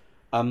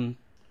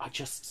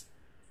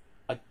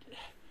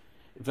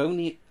 If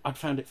only I'd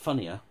found it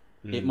funnier,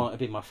 it might have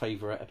been my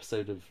favourite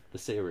episode of the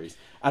series.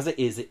 As it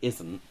is, it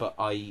isn't. But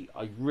I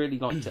really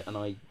liked it,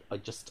 and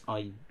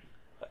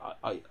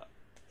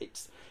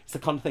it's the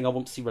kind of thing I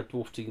want to see Red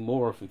Dwarf do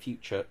more of in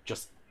future.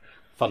 Just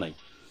funny.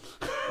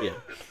 Yeah.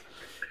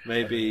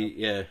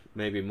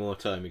 Maybe more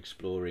time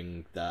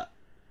exploring that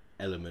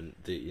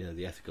element,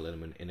 the ethical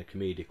element in a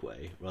comedic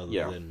way,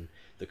 rather than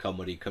the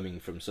comedy coming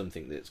from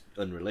something that's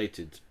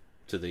unrelated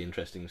to the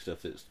interesting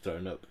stuff that's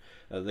thrown up.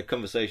 The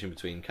conversation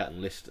between Kat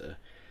and Lister,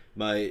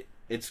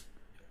 it's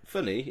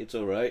funny, it's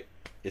all right,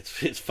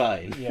 it's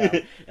fine.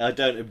 Yeah. I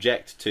don't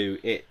object to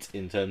it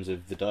in terms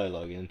of the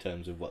dialogue, in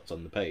terms of what's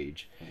on the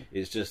page.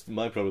 It's just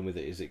my problem with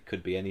it is it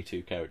could be any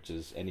two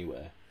characters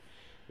anywhere.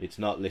 It's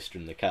not Lister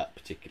and the Cat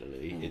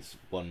particularly. It's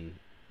one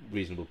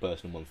reasonable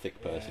person and one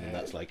thick person, and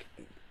that's like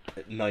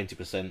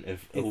 90%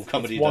 of all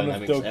comedy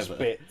dynamics one of Doug's ever.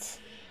 Bits.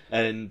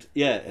 And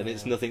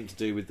it's nothing to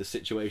do with the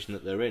situation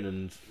that they're in.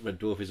 And Red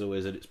Dwarf is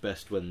always at its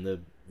best when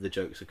the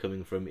jokes are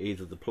coming from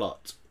either the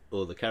plot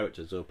or the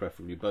characters, or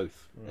preferably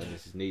both. And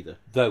this is neither.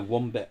 Though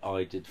one bit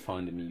I did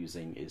find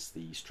amusing is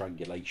the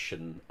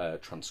strangulation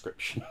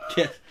transcription.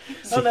 Yeah.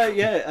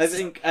 I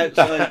think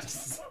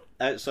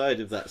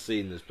outside of that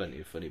scene, there's plenty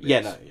of funny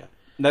bits.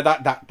 No,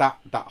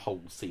 that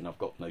whole scene I've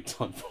got no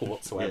time for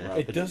whatsoever. Yeah.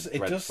 It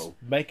does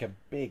make a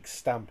big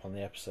stamp on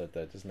the episode,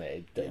 though, doesn't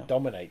it? It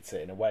dominates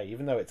it in a way,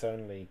 even though it's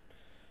only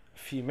a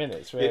few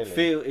minutes.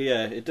 Really,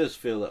 it does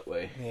feel that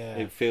way. Yeah.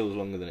 It feels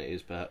longer than it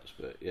is, perhaps,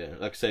 but yeah,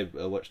 like I say,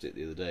 I watched it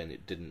the other day and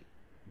it didn't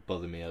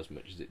bother me as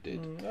much as it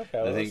did.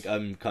 I think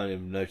I'm kind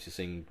of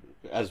noticing,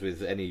 as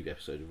with any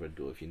episode of Red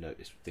Dwarf, you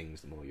notice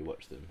things the more you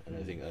watch them, and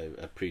I think I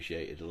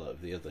appreciated a lot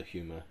of the other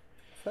humour.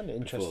 I find it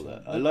interesting.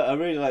 That. I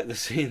really like the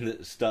scene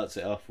that starts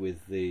it off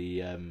with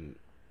the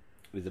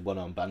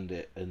one-armed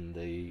bandit and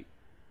the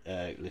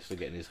Lister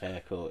getting his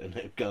hair caught in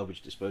a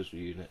garbage disposal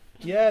unit.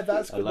 Yeah,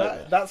 that's good.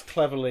 Like That's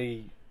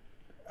cleverly.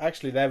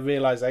 Actually, their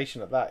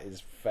realisation of that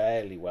is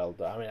fairly well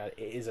done. I mean, it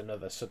is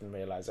another sudden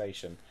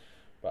realisation,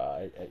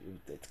 but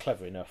it's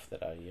clever enough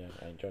that I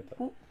enjoyed that.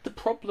 Well, the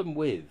problem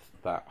with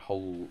that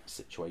whole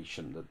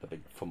situation, the big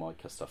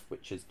Formica stuff,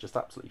 which is just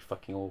absolutely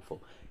fucking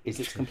awful,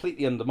 is it's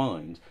completely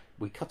undermined.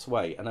 We cut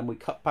away and then we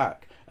cut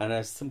back, and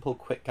there's a simple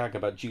quick gag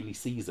about Julie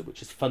Caesar,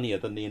 which is funnier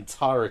than the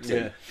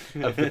entirety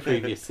of the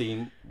previous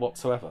scene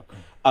whatsoever.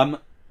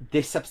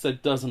 This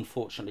episode does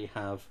unfortunately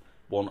have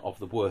one of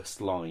the worst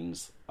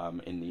lines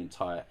in the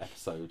entire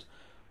episode,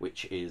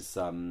 which is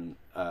I'm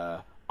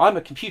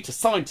a computer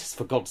scientist,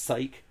 for God's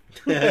sake.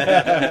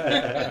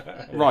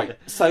 Right,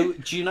 so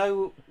do you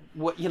know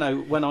what,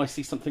 when I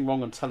see something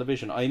wrong on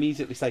television, I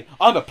immediately say,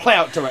 I'm a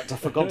play-out director,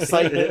 for God's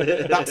sake.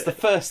 That's the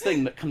first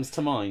thing that comes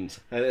to mind.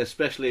 And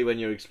especially when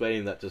you're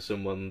explaining that to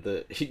someone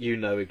that you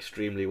know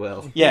extremely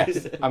well.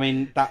 Yes, I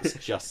mean, that's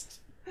just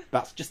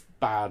That's just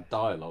bad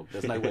dialogue.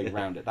 There's no way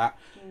around it.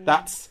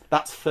 That's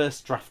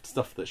first draft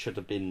stuff that should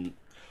have been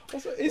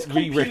Also, is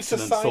rewritten computer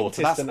and sorted.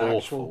 scientist That's an awful.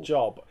 actual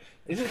job?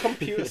 Isn't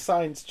computer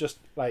science just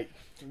like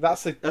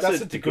that's a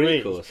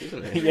degree course,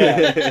 isn't it?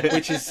 Yeah,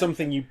 which is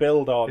something you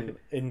build on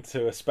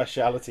into a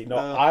speciality.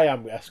 Not I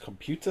am a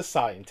computer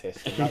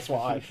scientist, and that's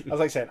what I. As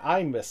I said,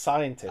 I'm a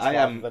scientist. I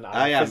am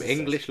physicist.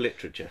 English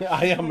literature.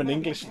 I am an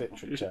English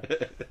literature.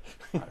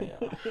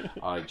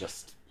 I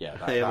just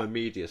I am a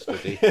media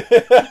study.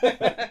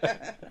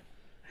 that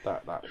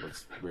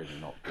was really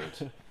not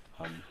good.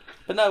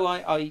 But no,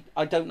 I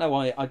don't know.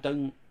 I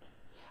don't.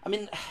 I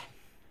mean,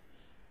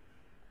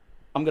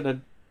 I'm going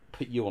to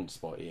put you on the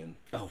spot, Ian.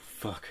 Oh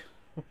fuck!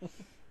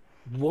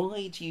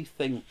 Why do you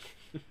think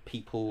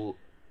people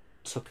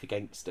took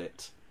against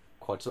it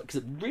quite a lot?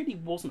 Because it really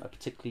wasn't a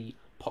particularly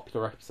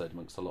popular episode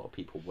amongst a lot of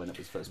people when it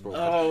was first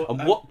broadcast.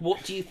 And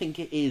what do you think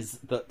it is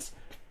that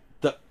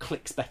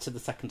clicks better the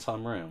second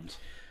time round?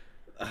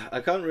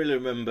 I can't really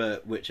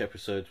remember which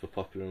episodes were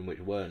popular and which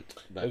weren't.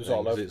 It was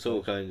all over. It's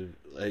all kind of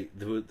like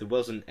there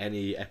wasn't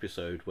any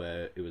episode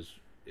where it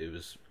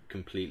was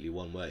completely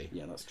one way.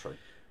 Yeah, that's true.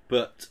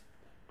 But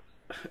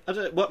I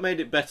don't. What made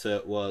it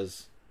better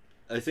was,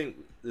 I think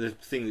the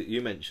thing that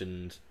you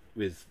mentioned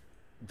with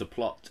the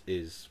plot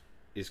is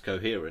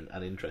coherent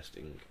and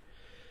interesting,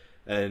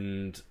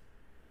 and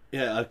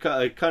yeah,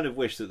 I kind of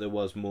wish that there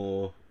was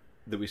more,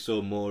 that we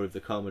saw more of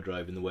the Karma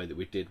Drive in the way that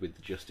we did with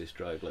the Justice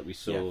Drive. Like we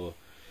saw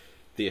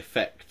the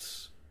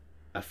effects.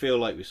 I feel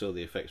like we saw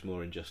the effects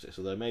more in Justice,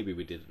 although maybe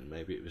we didn't.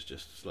 Maybe it was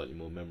just slightly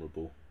more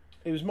memorable.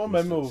 It was more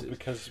memorable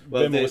because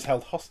Rimmer was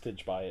held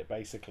hostage by it,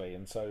 basically,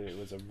 and so it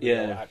was a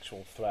real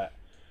actual threat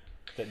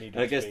that needed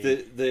I to guess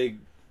be...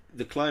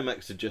 the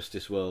climax of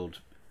Justice World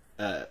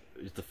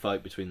is the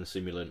fight between the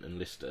Simulant and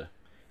Lister,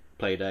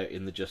 played out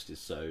in the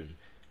Justice Zone,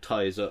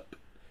 ties up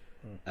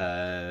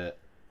the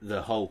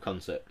whole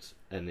concept,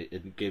 and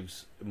it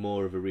gives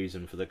more of a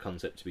reason for the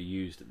concept to be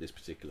used at this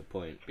particular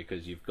point,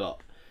 because you've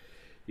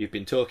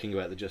been talking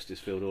about the Justice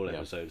Field all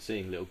episode,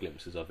 seeing little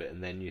glimpses of it,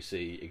 and then you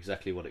see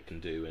exactly what it can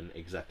do and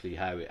exactly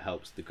how it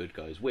helps the good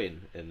guys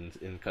win,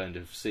 and kind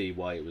of see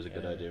why it was a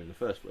good idea in the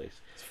first place.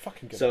 It's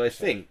fucking good. So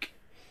episode. I think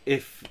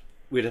if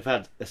we'd have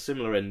had a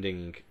similar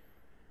ending,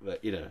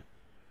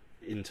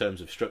 in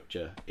terms of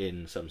structure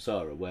in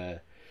Samsara,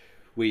 where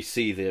we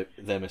see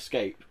them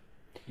escape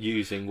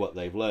using what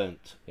they've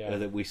learnt,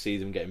 that we see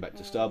them getting back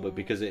to Starbuck,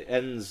 because it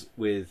ends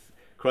with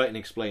Crichton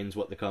explains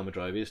what the Karma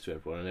Drive is to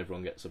everyone, and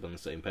everyone gets up on the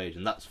same page,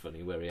 and that's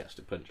funny, where he has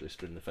to punch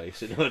Lister in the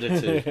face in order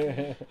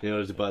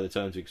to buy the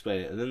time to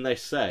explain it. And then they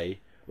say,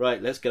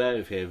 right, let's get out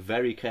of here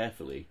very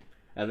carefully,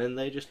 and then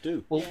they just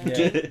do. Well,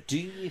 do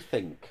you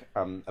think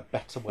a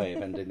better way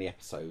of ending the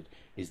episode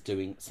is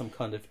doing some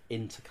kind of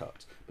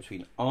intercut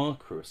between our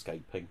crew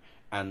escaping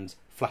and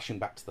flashing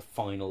back to the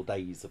final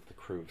days of the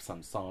crew of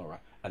Samsara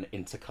and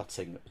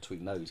intercutting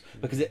between those?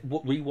 Because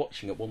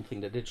rewatching it, one thing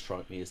that did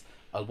strike me is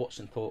I watched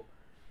and thought,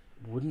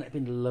 wouldn't it have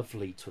been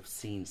lovely to have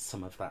seen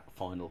some of that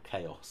final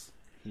chaos?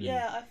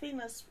 Yeah, I think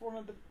that's one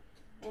of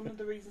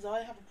the reasons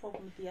I have a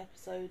problem with the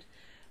episode,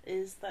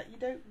 is that you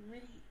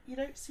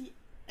don't see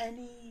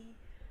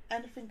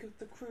anything of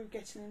the crew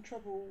getting in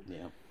trouble,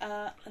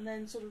 and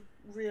then sort of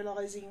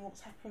realising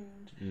what's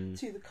happened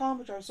to the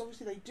Karma Drive. So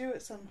obviously they do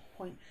at some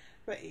point,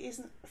 but it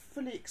isn't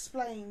fully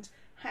explained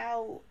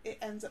how it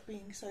ends up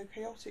being so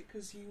chaotic,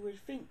 because you would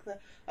think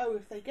that,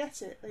 if they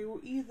get it, they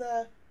will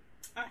either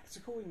act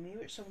accordingly,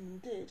 which some of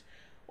them did,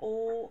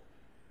 or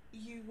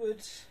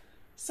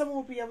someone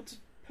would be able to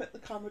put the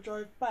Karma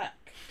Drive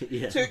back to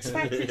its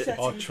factory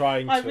setting. Or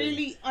trying to. I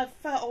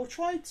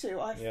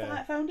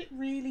found it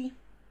really.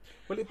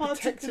 Well, it hard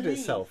protected to believe.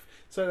 itself,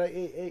 so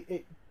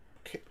it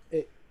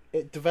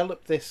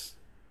developed this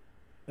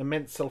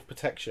immense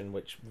self-protection,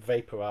 which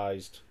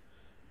vaporized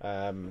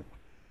Dan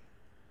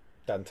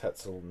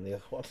Tetzel and the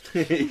other one,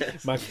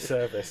 Maggie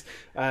Service,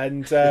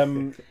 and.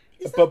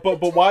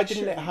 But why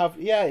didn't it have?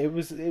 Yeah, it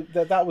was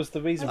that was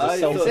the reason for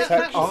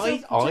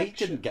self-protection. I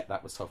didn't get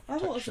that was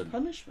self-protection. I thought it was a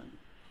punishment.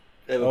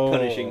 They were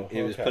punishing.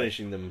 It was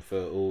punishing them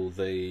for all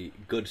the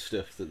good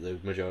stuff that the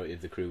majority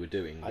of the crew were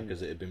doing,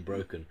 because it had been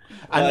broken.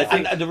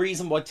 And the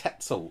reason why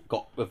Tetzel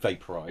got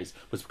vaporized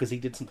was because he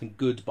did something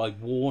good by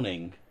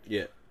warning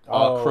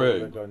our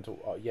crew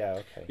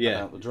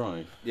about the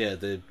drive. Yeah,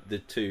 the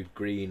two,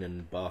 Green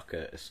and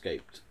Barker,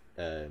 escaped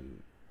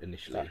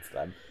initially. That's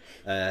them.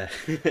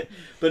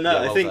 But no,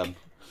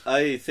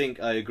 I think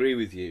I agree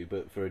with you,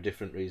 but for a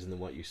different reason than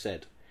what you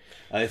said.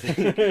 I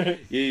think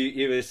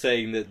you were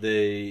saying that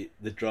the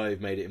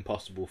drive made it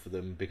impossible for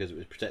them because it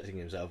was protecting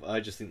himself. I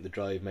just think the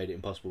drive made it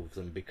impossible for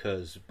them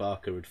because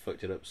Barker had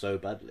fucked it up so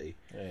badly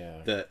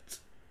that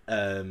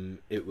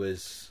it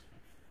was,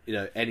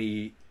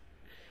 it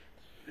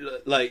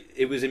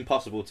was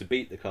impossible to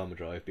beat the Karma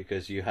Drive,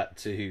 because you had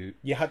to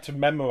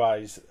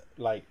memorize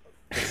the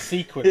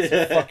sequence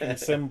of fucking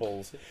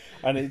symbols,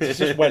 and it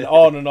just went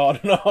on and on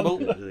and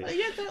on.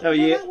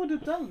 That would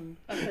have done,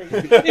 I think.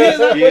 That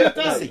would have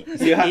done.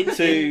 You had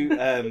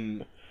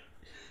to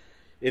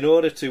in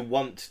order to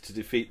want to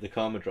defeat the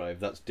karma drive,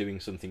 that's doing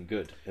something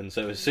good. And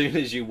so as soon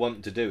as you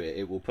want to do it,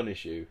 it will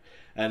punish you.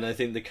 And I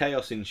think the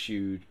chaos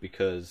ensued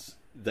because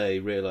they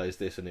realised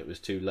this and it was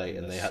too late,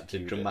 and they had to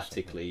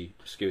dramatically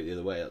skew it the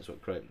other way. That's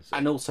what Crichton said.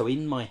 And also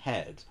in my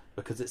head,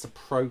 because it's a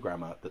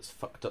programmer that's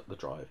fucked up the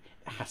drive,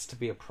 it has to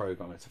be a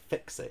programmer to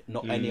fix it.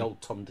 Not any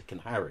old Tom, Dick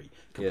and Harry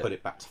can put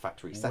it back to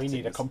factory settings. We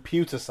need a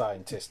computer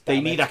scientist.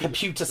 They need a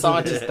computer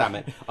scientist, damn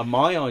it. And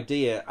my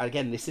idea,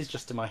 again, this is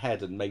just in my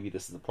head, and maybe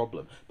this is the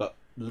problem, but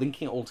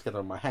linking it all together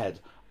in my head,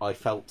 I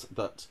felt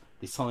that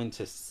the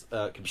scientists,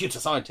 computer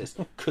scientists,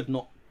 could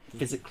not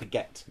physically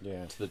get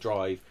to the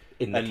drive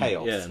in the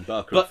chaos. Yeah, and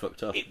Barker but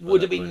fucked up. It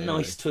would have been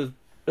nice to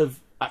have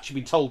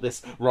actually been told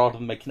this rather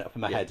than making it up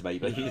in my head,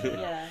 maybe.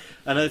 Yeah.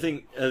 And I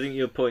think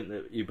your point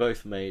that you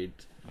both made,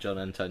 John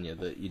and Tanya,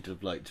 that you'd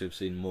have liked to have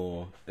seen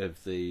more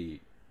of the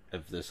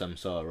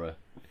samsara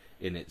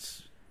in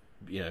its,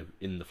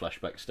 in the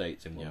flashback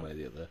states in one way or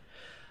the other.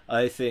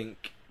 I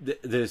think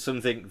there's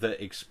something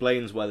that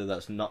explains whether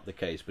that's not the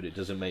case, but it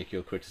doesn't make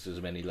your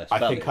criticism any less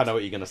valid. I think I know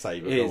what you're going to say,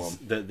 but go on.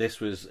 That this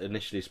was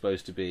initially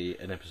supposed to be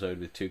an episode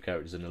with 2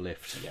 characters in a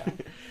lift. Yeah.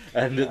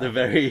 And at the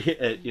very,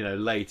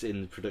 late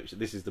in production,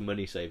 this is the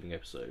money-saving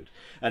episode.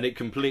 And it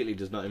completely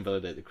does not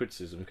invalidate the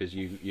criticism, because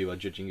you are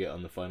judging it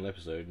on the final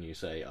episode, and you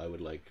say, I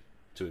would like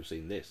to have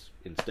seen this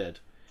instead.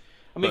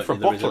 I mean, for a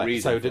bottle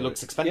episode, it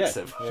looks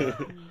expensive.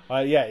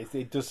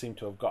 It does seem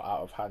to have got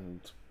out of hand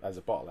as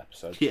a bottle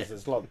episode. Yeah.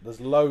 There's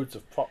loads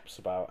of props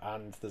about,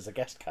 and there's a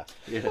guest cast.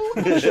 Yeah. Well,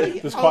 actually,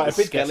 there's quite a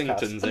big skeletons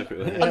guest cast.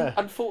 everywhere. Yeah.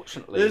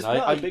 Unfortunately, there's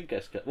not a big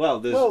guest cast. Well,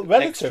 there's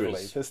relatively,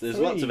 extras. There's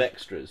lots of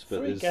extras,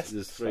 but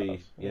there's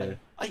 3. Yeah.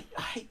 I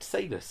hate to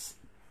say this,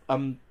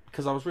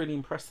 because I was really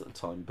impressed at the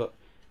time, but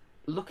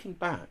looking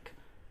back,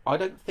 I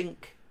don't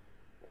think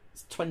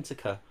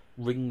Twentica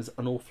wrings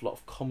an awful lot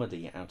of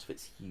comedy out of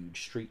its huge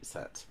street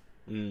set.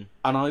 And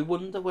I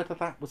wonder whether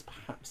that was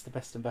perhaps the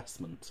best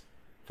investment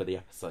for the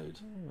episode.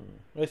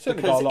 Because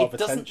it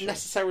doesn't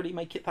necessarily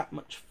make it that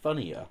much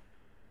funnier.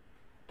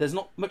 There's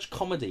not much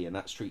comedy in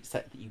that street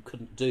set that you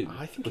couldn't do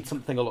with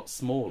something a lot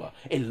smaller.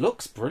 It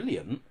looks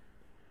brilliant,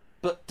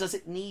 but does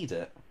it need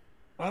it?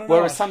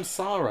 Whereas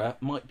Samsara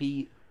might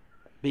be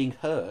being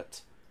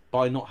hurt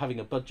by not having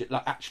a budget,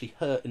 like actually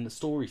hurt in the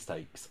story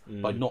stakes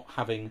by not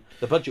having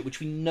the budget, which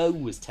we know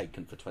was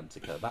taken for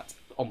Twentica. That's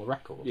on the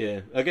record.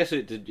 Yeah, I guess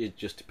it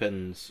just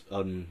depends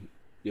on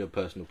your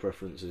personal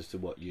preference as to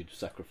what you'd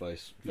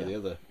sacrifice for the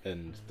other,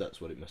 and that's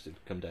what it must have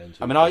come down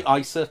to. I mean,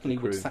 I certainly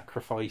would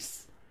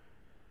sacrifice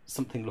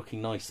something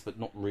looking nice but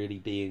not really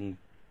being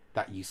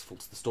that useful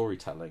to the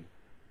storytelling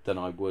than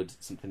I would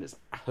something that's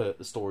hurt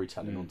the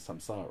storytelling on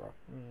Samsara.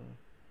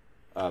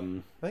 I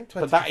think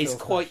but that is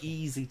quite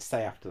easy to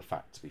say after the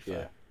fact, to be fair.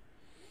 Yeah.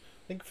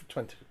 I think for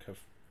Twentica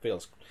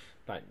feels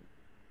like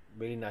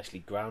really nicely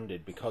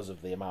grounded because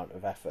of the amount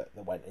of effort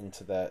that went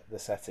into the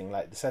setting.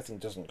 Like, the setting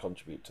doesn't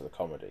contribute to the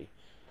comedy,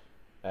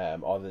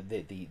 or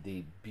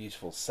the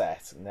beautiful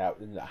set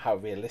and how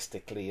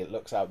realistically it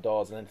looks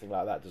outdoors and anything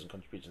like that doesn't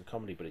contribute to the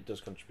comedy, but it does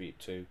contribute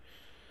to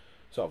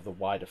sort of the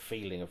wider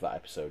feeling of that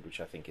episode,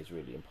 which I think is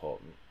really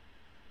important.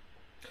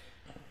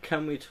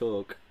 Can we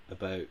talk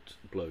about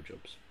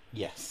blowjobs?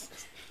 Yes.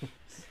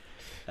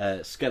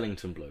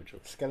 Skeleton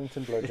blowjobs.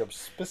 Skeleton blowjobs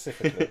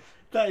specifically.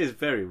 That is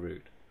very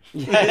rude.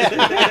 It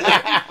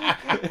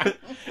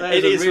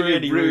is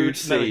really rude.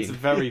 No, it's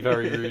very,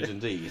 very rude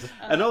indeed.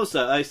 And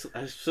also, I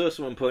saw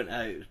someone point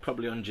out, it was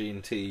probably on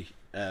G&T,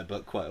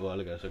 but quite a while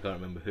ago, so I can't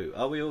remember who.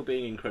 Are we all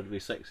being incredibly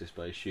sexist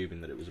by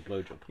assuming that it was a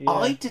blowjob? Yeah.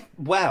 I did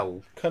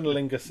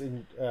cunnilingus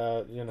in,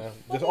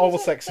 just all the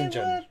sex in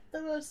general.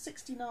 There were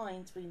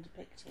 69s being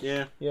depicted.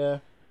 Yeah. Yeah.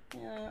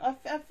 Yeah,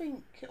 I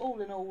think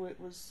all in all,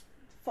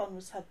 fun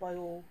was had by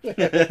all. From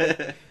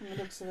the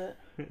looks of it.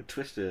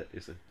 Twister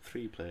is a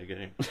 3-player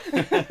game,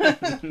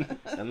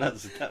 and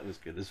that was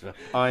good as well.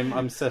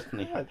 I'm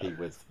certainly happy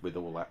with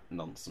all that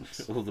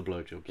nonsense. All the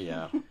blowjobs.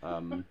 Yeah.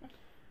 And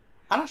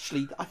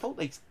actually, I thought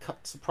they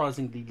cut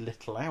surprisingly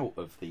little out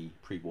of the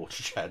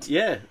pre-watershed.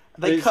 Yeah,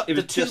 they cut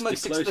the 2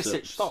 most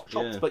explicit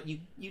shots, but you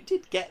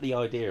did get the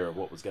idea of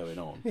what was going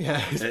on.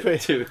 Yeah, it's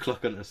at 2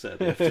 o'clock on a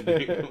Saturday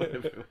afternoon, or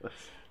whatever it was.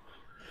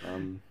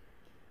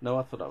 No,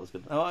 I thought that was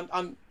good. No, I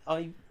don't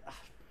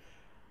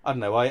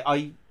know.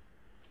 I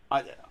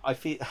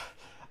feel.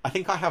 I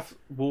think I have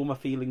warmer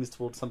feelings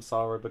towards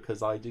Samsara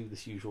because I do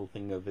this usual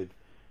thing of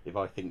if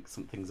I think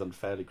something's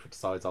unfairly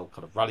criticised, I'll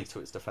kind of rally to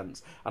its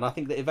defence. And I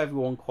think that if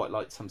everyone quite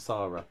liked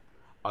Samsara,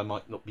 I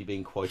might not be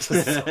being quite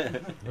as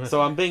so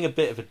I'm being a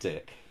bit of a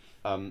dick.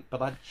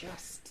 But I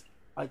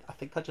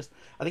think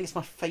it's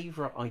my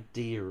favourite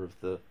idea of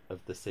the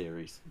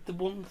series. The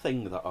one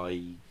thing that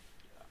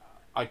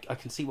I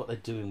can see what they're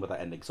doing with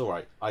that ending. It's all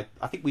right. I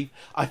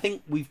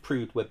think we've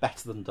proved we're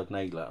better than Doug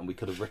Naylor, and we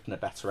could have written a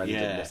better ending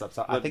in this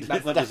episode. I think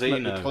that's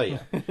definitely clear.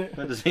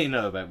 What does he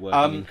know about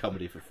working in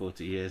comedy for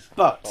 40 years?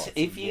 But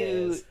if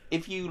you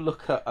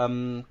look at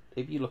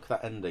that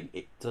ending,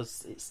 it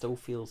still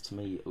feels to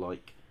me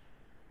like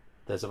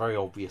there's a very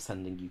obvious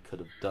ending you could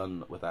have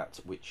done with that,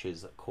 which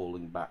is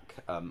calling back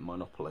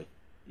Monopoly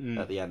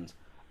at the end.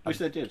 Which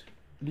they did.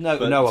 No,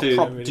 But no,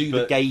 to- do the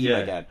but, game yeah.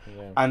 again.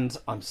 Yeah. And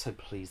I'm so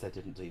pleased they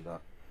didn't do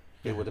that.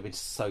 It would have been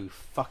so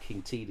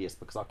fucking tedious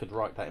because I could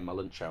write that in my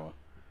lunch hour.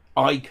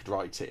 I could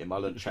write it in my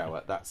lunch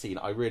hour, that scene.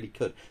 I really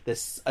could.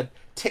 There's a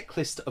tick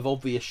list of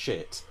obvious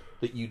shit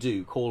that you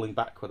do calling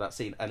back with that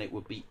scene, and it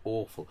would be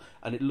awful.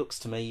 And it looks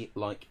to me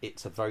like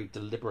it's a very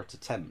deliberate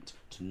attempt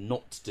to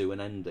not do an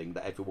ending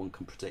that everyone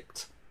can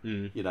predict.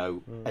 Mm. You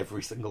know,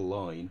 every single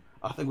line.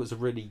 I think it was a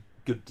really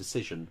good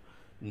decision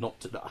not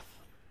to.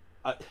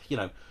 You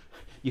know,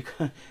 you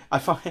can, I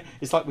find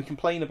it's like we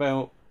complain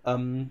about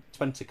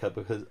Twentica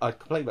because I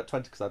complain about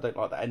Twentica because I don't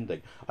like that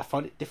ending. I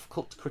find it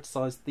difficult to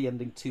criticise the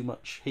ending too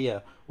much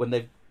here when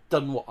they've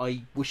done what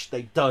I wish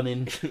they'd done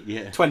in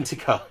Yeah.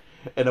 Twentica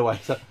in a way.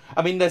 So,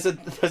 I mean, there's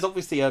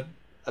obviously a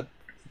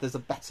there's a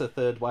better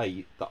third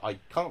way that I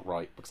can't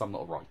write because I'm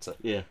not a writer.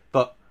 Yeah.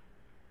 But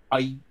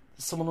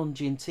someone on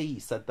G&T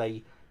said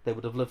they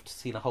would have loved to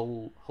seen a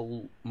whole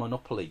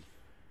Monopoly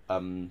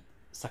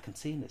second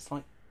scene. It's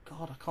like,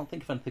 God, I can't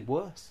think of anything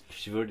worse.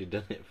 Because you've already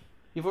done it.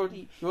 You've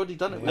already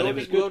done it. And it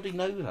was We good. already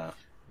know that.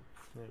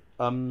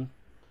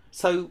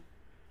 So,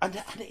 and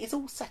it is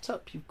all set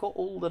up. You've got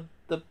all the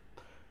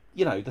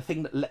you know, the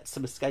thing that lets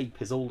them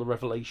escape is all the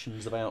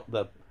revelations about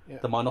the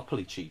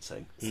Monopoly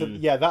cheating. So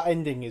yeah, that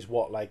ending is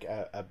what like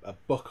a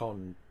book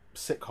on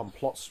sitcom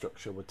plot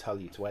structure would tell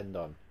you to end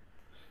on.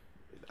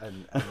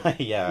 And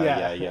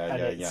Yeah.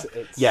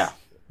 it's-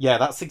 Yeah,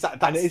 that's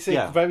exactly. and it's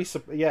a very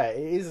it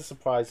is a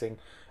surprising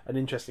and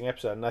interesting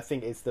episode, and I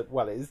think it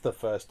is the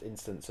first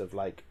instance of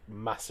like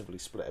massively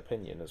split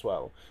opinion as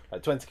well.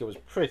 Like Twentica was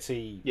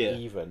pretty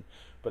even,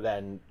 but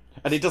then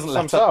and it doesn't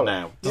let Samsara, up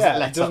now.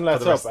 it doesn't let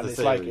for the rest up, of and the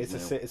it's like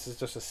series it's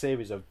just a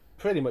series of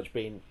pretty much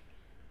being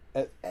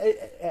at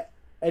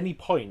any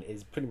point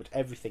is pretty much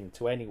everything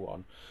to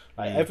anyone.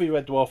 Like every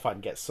Red Dwarf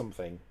fan gets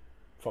something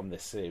from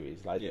this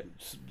series, like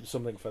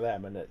something for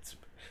them, and it's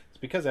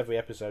because every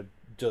episode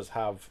does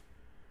have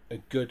a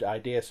good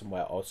idea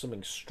somewhere or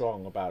something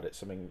strong about it,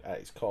 something at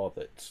its core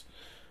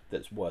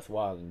that's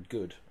worthwhile and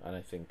good. And I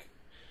think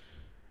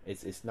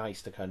it's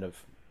nice to kind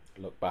of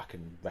look back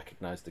and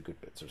recognise the good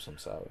bits of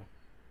Samsara.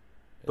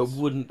 But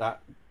wouldn't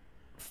that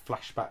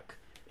flashback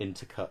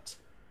intercut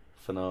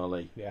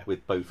finale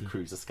with both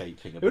crews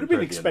escaping? It would have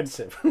been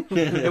expensive.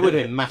 It would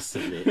have been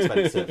massively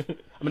expensive.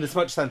 I mean, as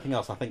much as anything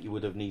else, I think you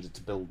would have needed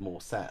to build more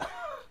set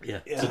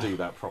to do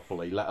that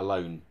properly, let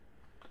alone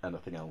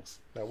anything else.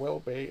 There will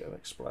be an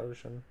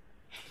explosion.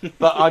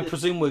 But I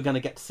presume we're going to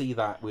get to see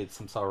that with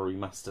Samsara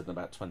Remastered in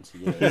about 20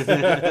 years.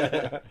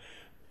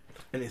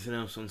 Anything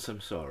else on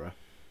Samsara?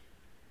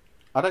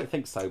 I don't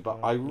think so, but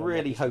I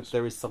really hope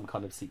there is some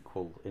kind of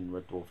sequel in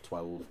Red Dwarf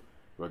 12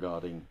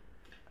 regarding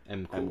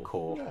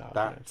M-Core. Yeah,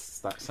 That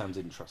sounds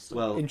interesting.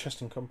 Well,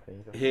 Interesting company.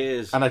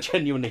 here's and I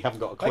genuinely haven't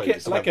got a clue.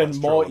 It's like a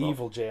more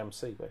evil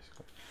JMC,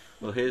 basically.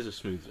 well, here's a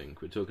smooth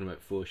link. We're talking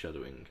about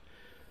foreshadowing.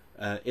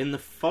 In the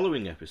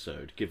following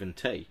episode, Give and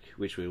Take,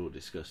 which we will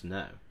discuss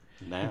now,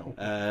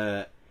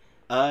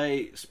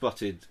 I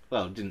spotted,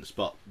 well, didn't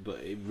spot, but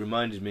it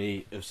reminded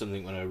me of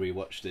something when I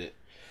rewatched it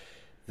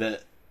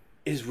that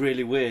is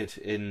really weird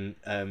in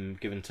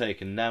Give and Take,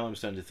 and now I'm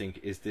starting to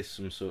think, is this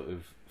some sort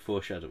of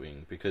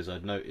foreshadowing? Because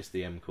I'd noticed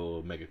the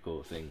M-Core,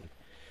 Megacore thing.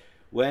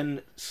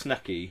 When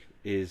Snacky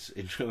is,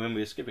 when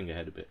we're skipping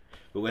ahead a bit,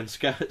 but when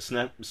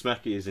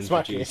Smacky is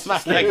introduced...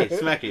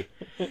 Smacky.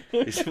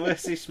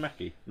 Where's he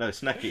Smacky? No,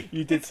 Snacky.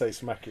 You did say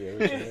Smacky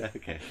originally.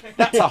 Okay.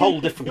 That's a whole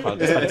different kind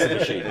of dispenser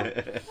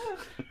machine.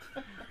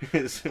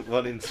 It's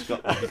one in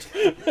Scotland.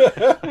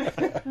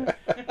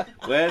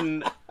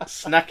 When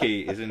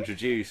Snacky is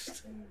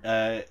introduced,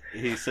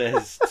 he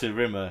says to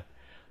Rimmer,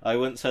 "I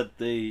once had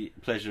the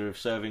pleasure of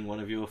serving one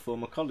of your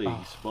former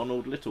colleagues,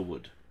 Ronald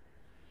Littlewood."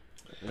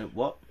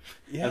 What?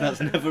 Yeah. And that's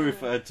never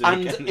referred to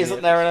And again in isn't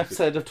the there an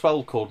episode. episode of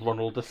 12 called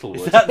Ronald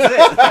Littlewood? That's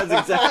it. That's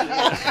exactly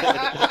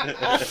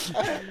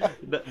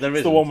it. There It's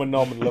is the one with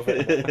Norman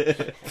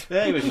Lovett.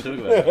 Yeah, we can talk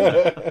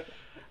about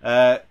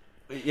it.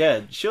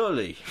 Yeah,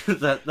 surely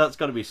that's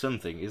got to be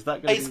something. Is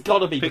that going to It's be got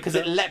to be, picked because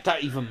up? it leapt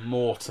out even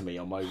more to me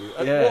on my route.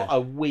 Yeah. What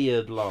a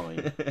weird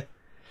line.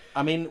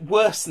 I mean,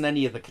 worse than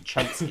any of the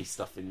Kachansky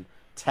stuff in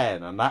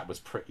 10, and that was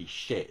pretty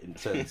shit in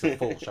terms of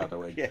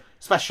foreshadowing. Yeah.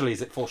 Especially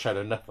as it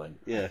foreshadowed nothing.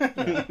 Yeah.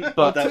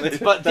 But that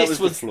this was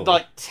the was flaw.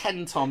 like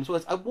 10 times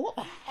worse. And what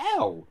the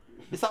hell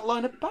is that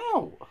line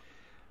about?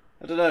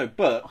 I don't know,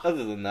 but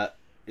other than that,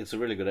 it's a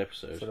really good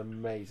It's episode. an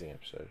amazing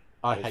episode.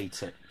 I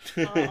hate it.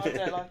 Oh, I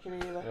don't like it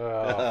either.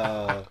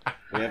 Oh,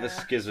 We have a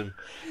schism.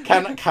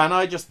 Can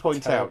I just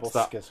point terrible out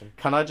that schism.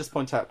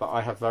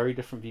 I have very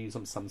different views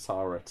on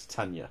Samsara to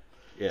Tanya.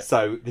 Yeah.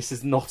 So this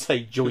is not a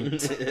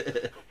joint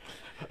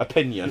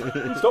opinion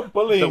Stop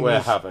bullying that we're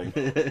us. having.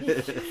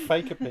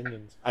 Fake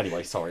opinions.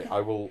 Anyway, sorry.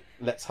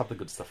 Let's have the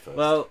good stuff first.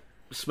 Well,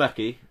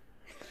 Smacky.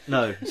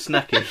 No,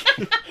 Snacky.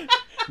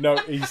 No,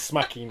 he's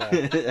Smacky now.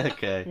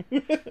 Okay.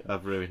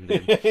 I've ruined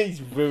him.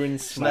 He's ruined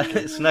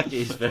Smacky. Snacky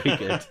is very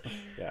good.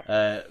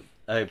 Yeah.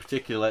 I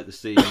particularly like the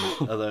scene,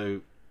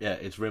 although, yeah,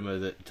 it's Rimmer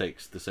that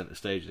takes the centre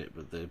stage in it,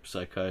 but the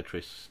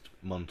psychiatrist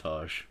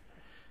montage,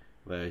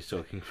 where he's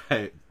talking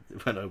about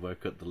when I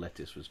woke up, the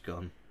lettuce was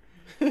gone.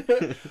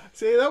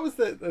 See, that was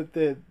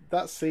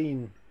that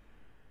scene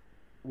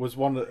was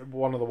one of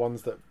the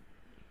ones that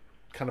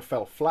kind of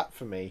fell flat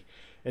for me,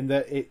 in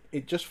that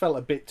it just felt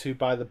a bit too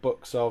by the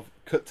books of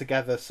cut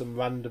together some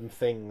random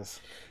things.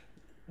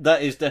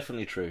 That is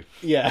definitely true.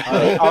 Yeah,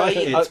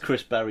 It's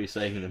Chris Barry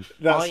saying them.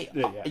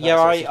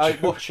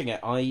 Watching it,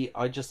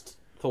 I just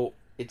thought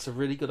it's a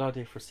really good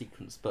idea for a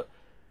sequence, but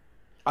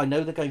I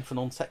know they're going for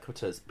non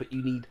sequiturs, but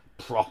you need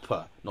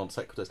proper non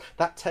sequiturs.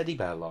 That teddy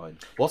bear line,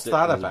 what's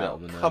that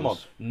about? Come on,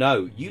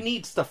 no, you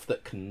need stuff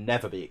that can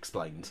never be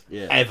explained,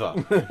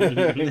 ever.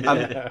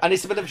 And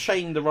it's a bit of a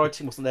shame the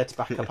writing wasn't there to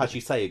back up, as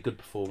you say, a good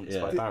performance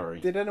by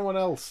Barry. Did anyone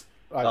else?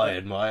 I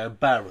admire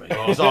Barry.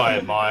 I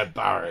admire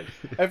Barry.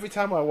 Every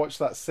time I watch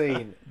that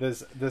scene,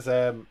 there's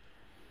a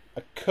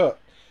cut.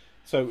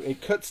 So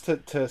it cuts to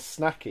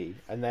Snacky,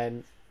 and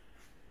then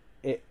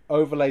it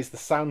overlays the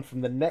sound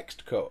from the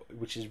next cut,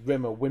 which is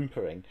Rimmer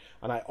whimpering,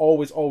 and I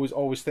always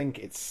think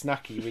it's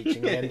Snacky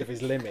reaching the end of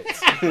his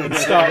limits and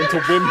starting to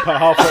whimper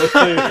halfway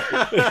through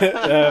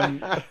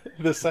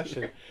the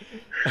session.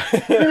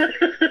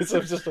 So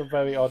it's just a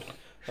very odd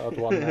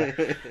one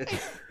there.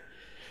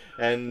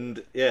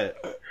 And yeah,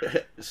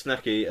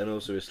 Snacky and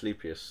also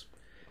Asclepius,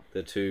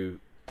 the two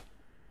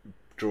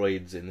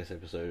droids in this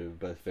episode, are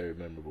both very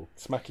memorable.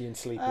 Smacky and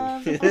Sleepy. I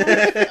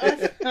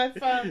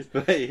found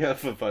You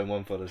have to find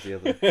one follows the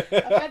other.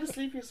 I found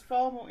Asclepius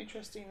far more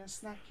interesting than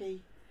Snacky,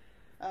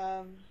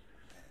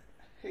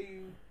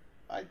 who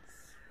I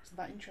wasn't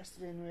that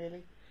interested in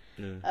really.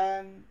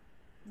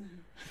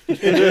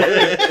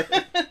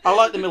 I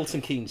like the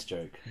Milton Keynes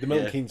joke. The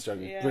Milton Keynes joke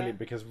is brilliant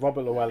because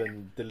Robert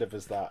Llewellyn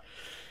delivers that.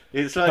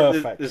 It's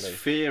like there's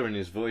fear in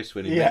his voice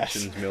when he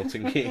mentions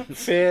Milton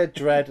Keynes. Fear,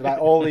 dread, like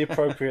all the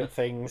appropriate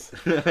things.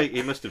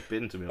 He must have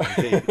been to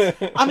Milton Keynes.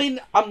 I mean,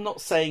 I'm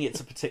not saying it's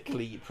a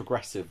particularly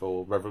progressive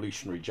or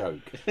revolutionary joke,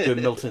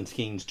 doing Milton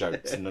Keynes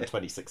jokes in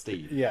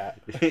 2016. Yeah.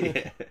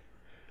 But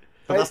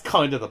that's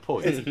kind of the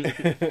point.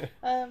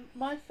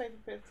 My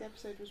favourite bit of the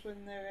episode was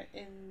when they were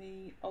in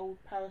the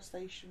old power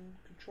station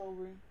control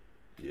room.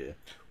 Yeah,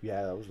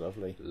 that was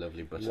lovely.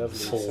 Lovely buttons.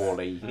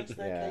 Lovely.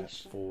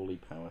 Forley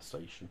power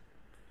station.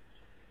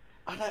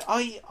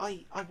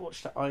 I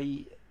watched it.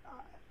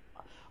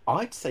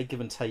 I'd say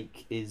Give and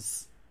Take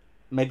is,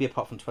 maybe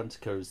apart from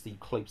Twentica, is the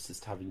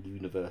closest to having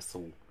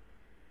universal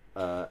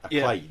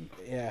acclaim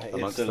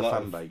amongst the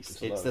fan base.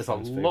 There's a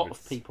lot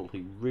of people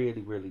who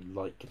really, really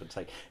like Give and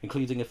Take,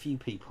 including a few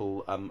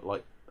people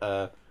like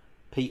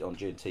Pete on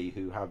G&T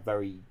who have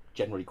very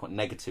generally quite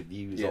negative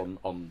views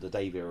on the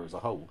Dave era as a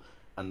whole.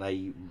 And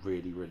they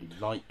really, really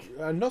like.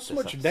 Not so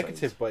much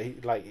negative, but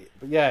it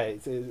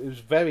was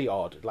very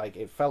odd. Like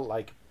it felt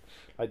like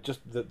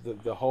just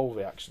the whole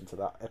reaction to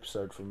that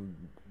episode from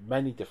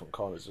many different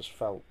corners just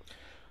felt,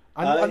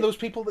 and those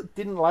people that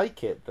didn't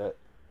like it that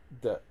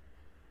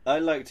I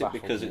liked it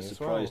because it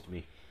surprised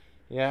me.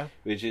 Yeah,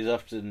 which is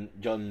often,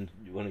 John,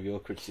 one of your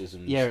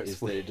criticisms is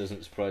that it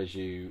doesn't surprise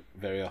you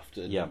very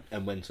often. Yeah.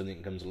 And when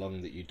something comes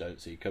along that you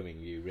don't see coming,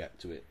 you react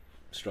to it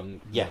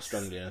more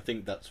strongly. And I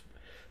think that's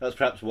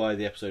perhaps why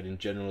the episode in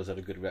general has had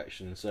a good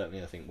reaction, and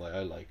certainly I think why I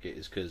like it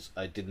is because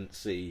I didn't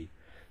see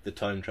the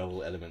time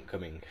travel element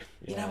coming.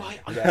 You know,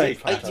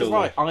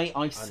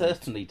 I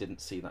certainly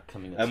didn't see that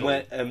coming at all.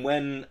 And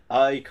when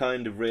I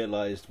kind of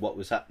realised what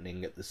was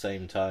happening at the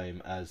same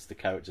time as the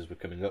characters were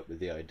coming up with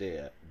the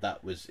idea,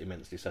 that was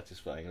immensely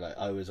satisfying. Like,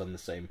 I was on the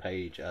same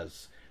page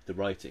as the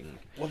writing.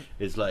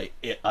 It's like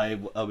I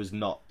was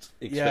not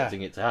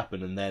expecting it to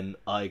happen, and then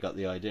I got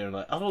the idea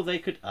and they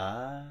could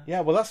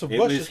yeah, well, that's a it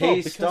rush was as well,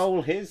 he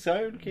stole his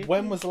own kid.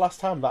 When was the last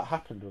time that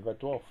happened with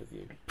Red Dwarf with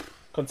you?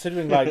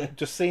 Considering, like,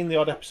 just seeing the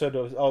odd episode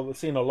of,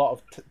 seeing a lot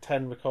of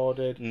 10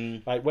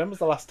 recorded, like, when was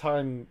the last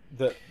time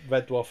that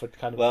Red Dwarf had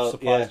kind of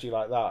surprised you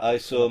like that? I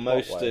saw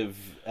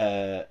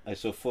I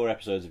saw 4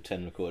 episodes of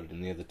 10 recorded,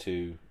 and the other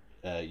 2,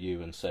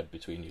 you and Seb,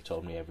 between you,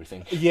 told me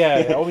everything.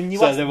 Yeah, I mean,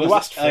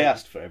 I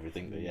asked for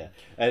everything, but yeah.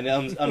 And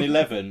on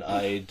 11,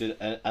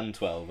 and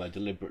 12, I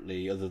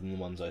deliberately, other than the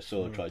ones I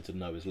saw, tried to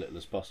know as little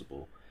as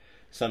possible.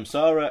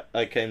 Samsara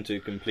I came to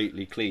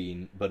completely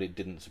clean, but it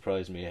didn't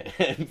surprise me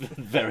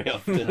very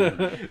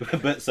often.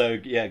 But so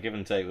Give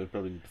and Take was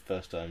probably the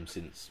first time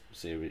since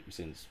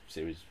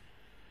series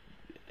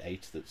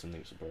 8 that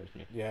something surprised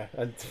me. Yeah,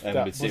 and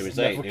with series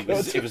 8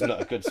 it was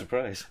not a good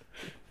surprise.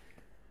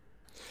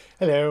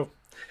 Hello.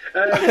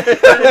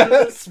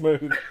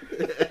 Smooth.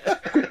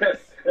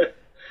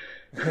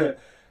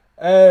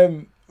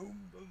 I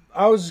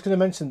was just going to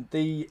mention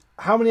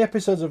how many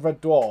episodes of Red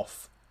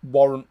Dwarf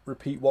warrant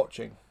repeat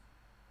watching,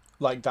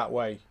 like that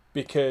way,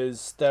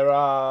 because there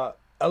are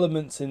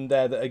elements in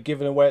there that are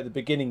given away at the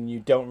beginning you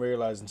don't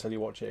realise until you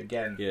watch it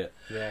again.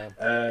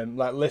 Yeah.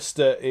 Like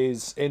Lister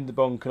is in the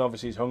bunk and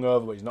obviously he's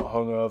hungover, but he's not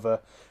hungover.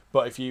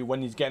 But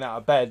when he's getting out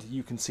of bed,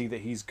 you can see that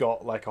he's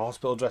got like a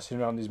hospital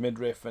dressing around his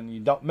midriff, and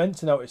you're not meant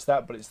to notice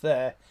that, but it's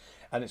there.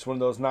 And it's one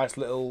of those nice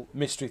little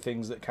mystery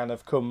things that kind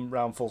of come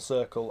round full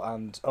circle,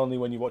 and only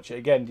when you watch it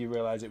again do you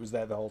realise it was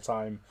there the whole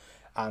time.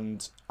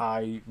 And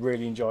I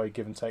really enjoy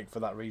Give and Take for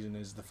that reason,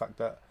 is the fact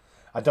that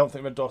I don't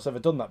think Red Dwarf's ever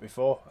done that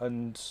before,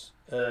 and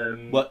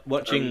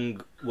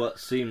Watching what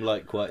seemed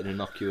like quite an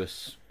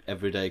innocuous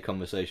everyday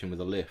conversation with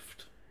a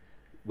lift,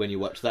 when you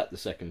watch that the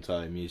second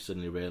time, you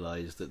suddenly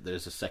realise that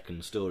there's a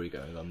second story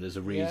going on. There's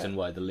a reason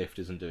why the lift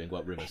isn't doing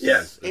what Rimmer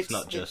says. It's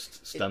not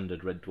just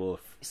standard Red Dwarf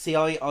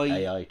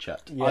AI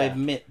chat. Yeah. I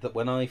admit that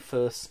when I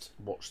first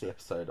watched the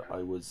episode,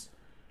 I was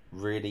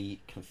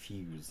really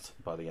confused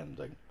by the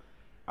ending.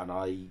 And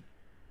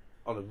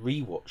on a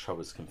rewatch, I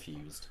was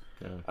confused.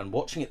 Yeah. And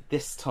watching it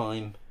this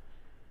time,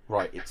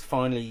 right, it's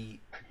finally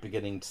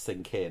beginning to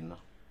sink in.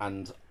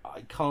 And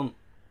I can't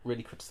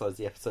really criticise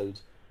the episode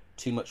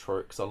too much for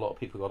it because a lot of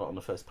people got it on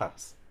the first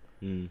pass.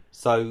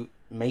 So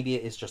maybe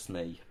it is just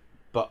me,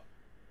 but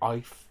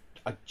I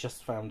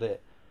just found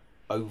it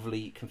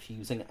overly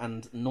confusing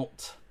and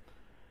not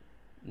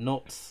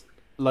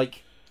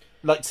like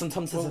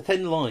sometimes there's a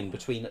thin line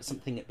between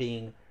something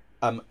being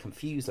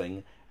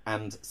confusing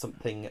and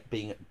something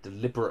being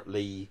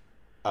deliberately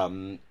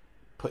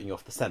putting you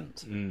off the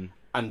scent.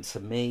 And to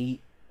me,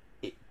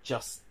 it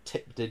just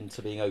tipped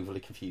into being overly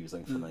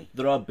confusing for me.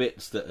 There are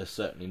bits that are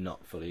certainly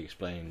not fully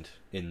explained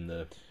in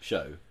the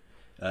show.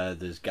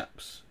 There's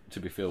gaps to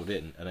be filled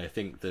in, and I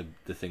think the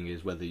thing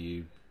is whether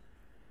you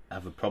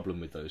have a problem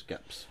with those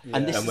gaps,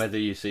 and whether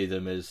you see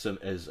them as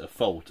a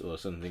fault or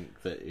something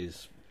that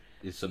is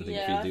something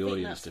for the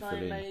audience to fill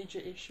in. Yeah, I think that's my major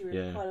issue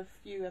in quite a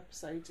few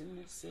episodes in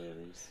this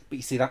series. But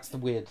you see, that's the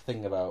weird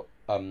thing about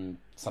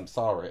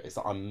Samsara, is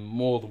that I'm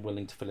more than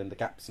willing to fill in the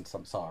gaps in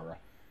Samsara,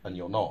 and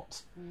you're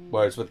not.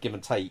 Whereas with Give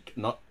and Take,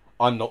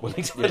 I'm not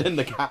willing to fill in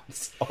the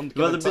gaps on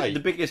Give and Take. The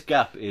biggest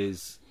gap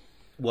is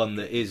one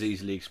that is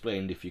easily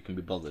explained if you can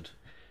be bothered,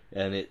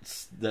 and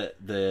it's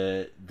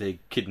the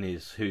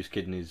kidneys. Whose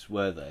kidneys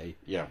were they?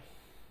 Yeah.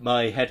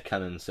 My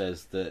headcanon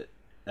says that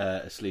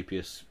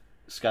Asclepius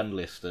scanned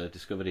Lister,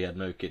 discovered he had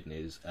no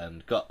kidneys,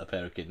 and got a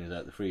pair of kidneys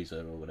out of the freezer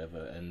or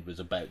whatever, and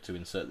was about to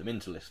insert them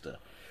into Lister.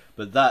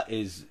 But that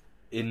is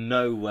in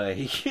no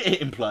way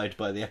implied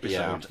by the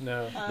episode.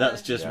 No.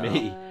 That's just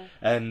me.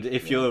 And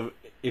if your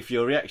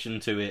reaction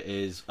to it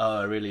is, "Oh,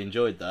 I really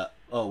enjoyed that.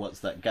 Oh, what's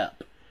that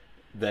gap?"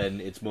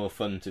 then it's more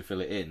fun to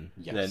fill it in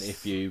than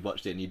if you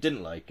watched it and you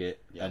didn't like it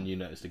and you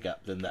noticed a gap.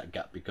 Then that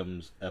gap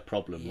becomes a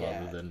problem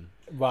rather than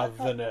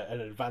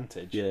an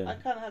advantage. Yeah. I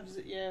kind of have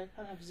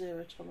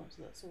zero tolerance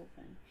to that sort of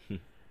thing.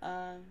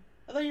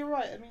 Although you're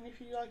right. I mean,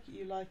 if you like it,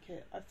 you like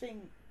it. I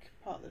think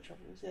part of the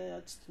trouble is, I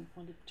just didn't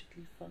find it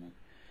particularly funny.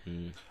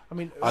 I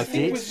mean, I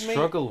did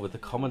struggle with the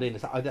comedy.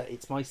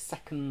 It's my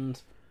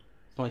second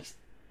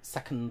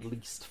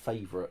least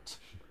favourite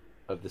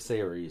of the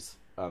series.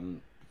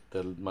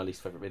 My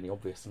least favourite being The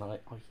Obvious, and a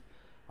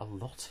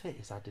lot of it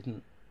is I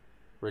didn't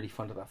really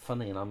find it that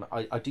funny, and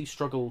I do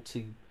struggle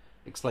to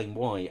explain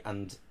why.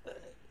 And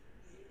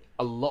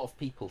a lot of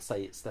people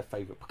say it's their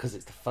favourite because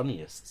it's the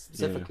funniest,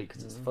 specifically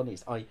because it's the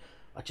funniest. I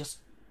just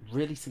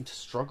really seem to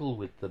struggle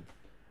with the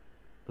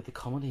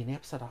comedy in the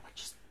episode. I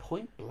just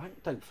point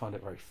blank don't find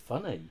it very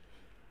funny.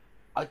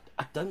 I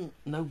don't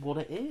know what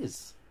it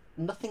is.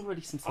 Nothing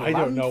really seems to land for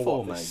me. I don't know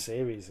what this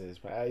series is,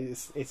 but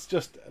it's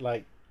just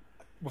like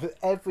with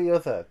every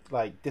other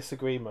like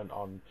disagreement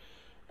on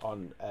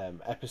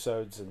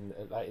episodes and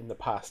like in the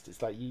past,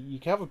 it's like you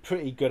can have a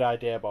pretty good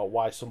idea about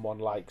why someone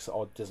likes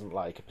or doesn't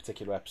like a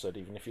particular episode,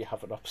 even if you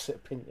have an opposite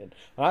opinion.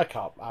 And I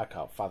can't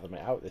fathom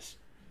it out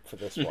for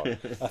this one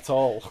at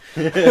all.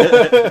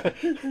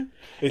 It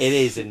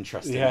is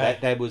interesting. Yeah.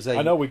 There was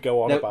I know we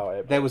go on about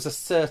it. There was a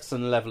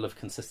certain level of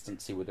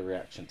consistency with the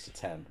reaction to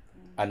 10.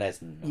 And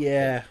there's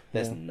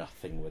nothing.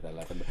 Nothing with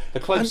 11. The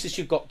closest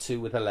you've got to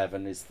with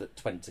 11 is that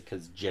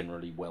Twentica's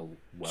generally well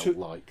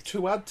liked.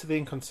 To add to the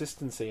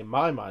inconsistency in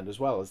my mind as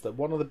well, is that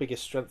one of the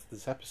biggest strengths of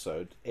this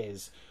episode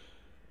is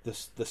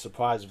the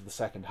surprise of the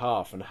second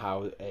half and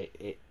how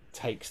it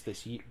takes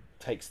this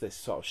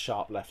sort of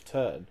sharp left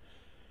turn,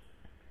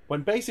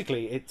 when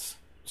basically it's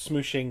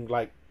smooshing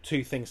like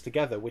two things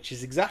together, which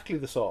is exactly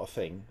the sort of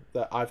thing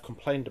that I've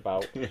complained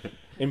about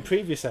in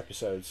previous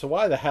episodes. So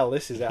why the hell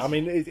this is? I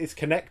mean, it's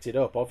connected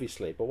up,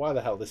 obviously, but why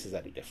the hell this is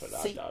any different?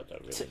 I don't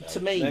really know. To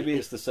me, maybe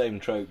it's the same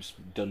tropes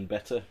done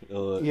better,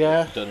 or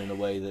done in a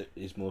way that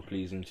is more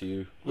pleasing to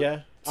you.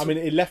 Yeah, I mean,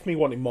 it left me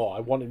wanting more. I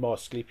wanted more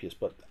Asclepius,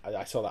 but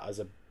I saw that as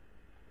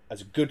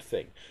a good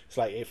thing. It's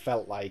like it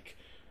felt like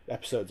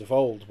episodes of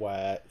old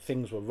where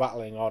things were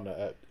rattling on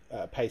at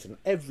a pace, and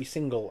every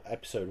single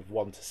episode of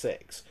 1 to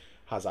 6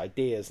 has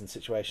ideas and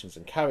situations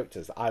and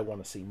characters that I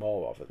want to see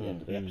more of at the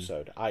end of the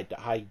episode.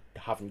 I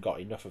haven't got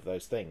enough of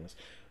those things,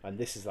 and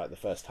this is like the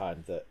first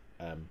time that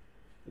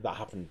that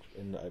happened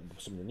in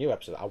some of the new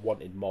episodes. I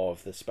wanted more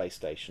of the space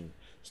station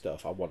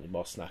stuff. I wanted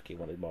more Snacky. I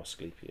wanted more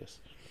Asclepius.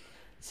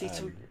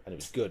 And it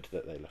was good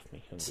that they left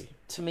me hungry.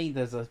 To me,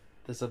 there's a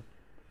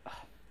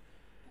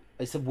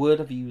it's a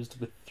word I've used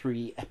with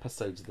 3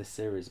 episodes of this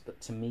series,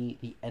 but to me,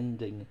 the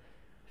ending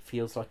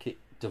feels like it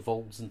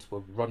devolves into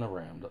a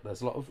runaround.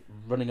 There's a lot of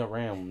running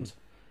around,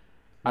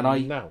 and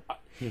I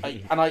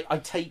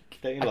take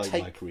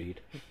Mike Reed.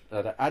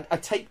 I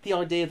take the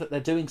idea that they're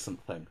doing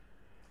something,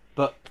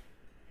 but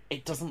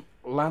it doesn't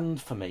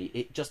land for me.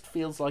 It just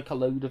feels like a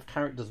load of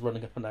characters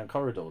running up and down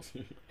corridors.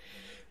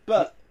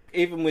 But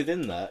even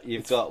within that,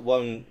 you've got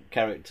one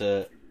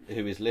character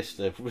who is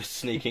Lister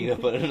sneaking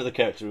up on another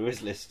character who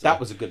is Lister. That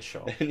was a good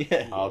shot.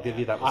 Yeah. I'll give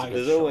you that. Was a good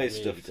There's shot. always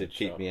really stuff to good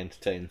keep shot. me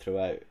entertained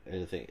throughout.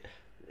 I think.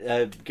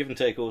 Give and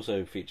Take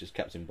also features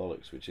Captain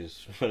Bollocks, which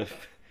is one of,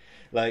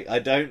 like, I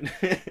don't,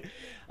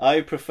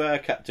 I prefer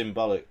Captain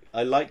Bollock.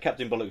 I like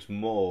Captain Bollocks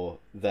more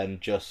than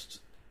just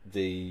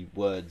the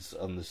words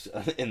on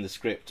the in the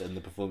script and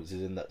the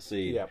performances in that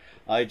scene. Yep.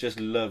 I just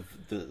love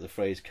that the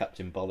phrase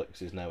Captain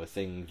Bollocks is now a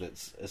thing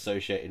that's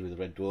associated with the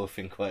Red Dwarf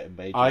in quite a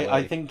major way.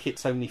 I think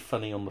it's only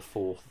funny on the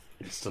fourth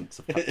instance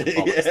of Captain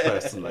Bollocks,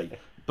 personally.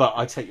 But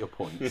I take your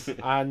point.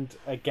 And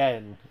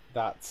again,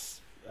 that's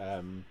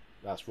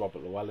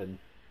Robert Llewellyn.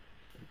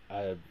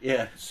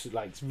 Yeah,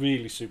 Like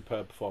really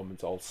superb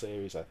performance all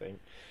series, I think.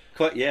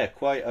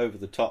 quite over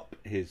the top.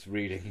 His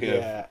reading.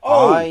 Yeah. Of,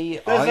 oh,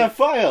 I- there's a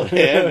file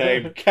here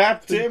named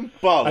Captain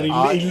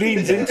Bollocks. And he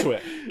leans into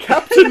it.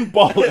 Captain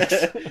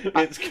Bollocks.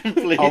 It's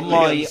completely on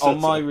my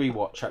unsubtle.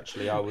 rewatch,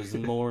 actually, I was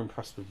more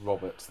impressed with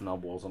Roberts than I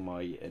was on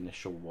my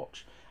initial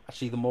watch.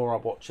 Actually, the more I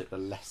watch it, the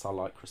less I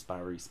like Chris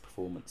Barry's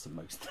performance in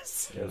most of this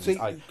series. See,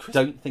 I Chris-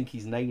 don't think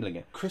he's nailing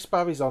it. Chris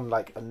Barry's on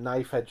like a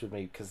knife edge with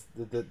me because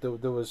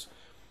there was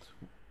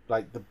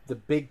like the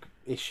big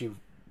issue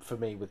for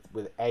me with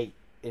 8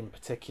 in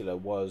particular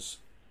was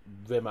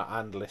Rimmer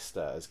and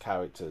Lister as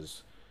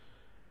characters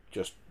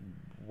just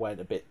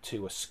went a bit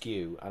too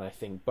askew, and I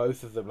think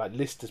both of them, like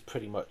Lister's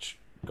pretty much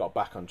got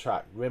back on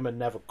track. Rimmer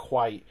never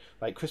quite,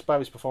 like Chris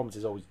Barry's performance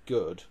is always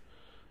good,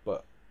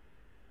 but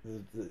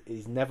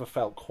he's never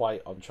felt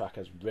quite on track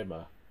as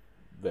Rimmer,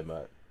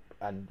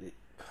 and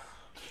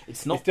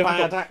It's not it's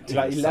difficult. bad acting.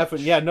 Like as 11,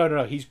 such, yeah,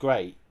 no, he's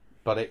great.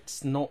 but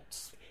it's not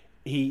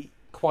He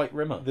quite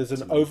Rimmer. There's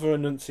to an me. over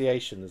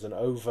enunciation. There's an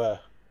over.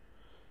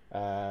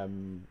 There's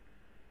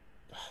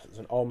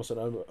almost an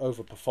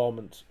over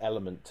performance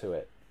element to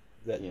it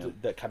that Yeah.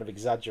 that kind of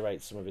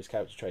exaggerates some of his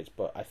character traits.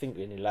 But I think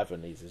in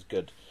 11 he's as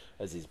good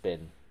as he's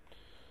been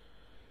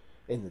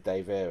in the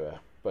Dave era.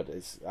 But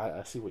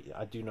I see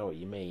I do know what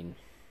you mean.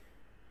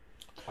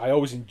 I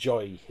always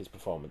enjoy his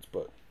performance,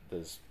 but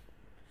there's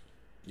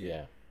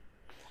yeah.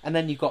 And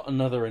then you've got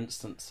another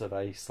instance of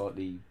a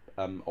slightly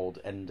odd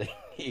ending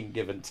in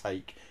Give and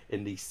Take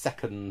in the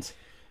second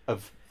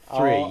of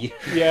 3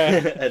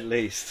 Yeah. At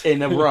least.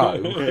 in a row,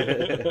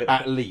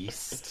 at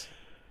least.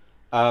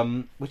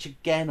 Which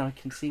again, I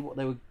can see what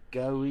they were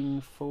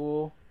going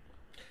for.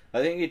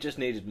 I think it just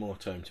needed more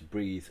time to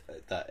breathe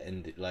at that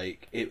end.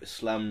 Like, it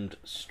slammed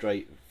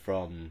straight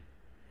from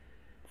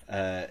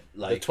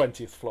like the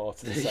 20th floor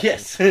to the second.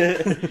 yes,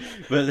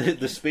 but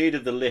the speed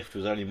of the lift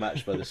was only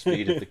matched by the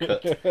speed of the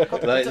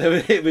cut. Like,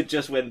 it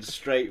just went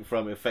straight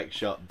from effect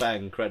shot,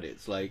 bang,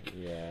 credits. Like,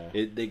 Yeah.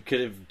 they could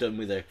have done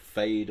with a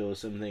fade or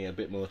something, a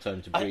bit more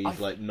time to breathe.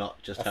 Like,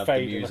 not just A have the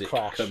fade and a music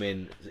crash. come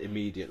in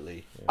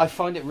immediately. I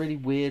find it really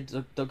weird.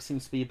 Doug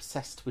seems to be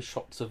obsessed with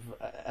shots of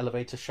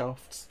elevator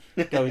shafts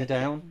going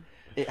down.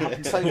 It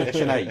happens so much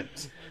in 8.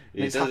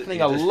 He It's does- happening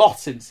he a does-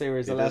 lot in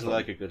Series He 11. does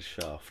like a good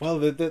shaft. Well,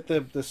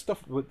 the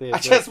stuff with the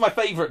Actually, that's my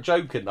favourite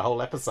joke in the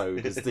whole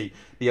episode, is the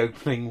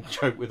opening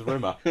joke with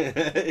Rimmer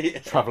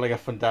travelling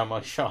up and down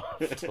my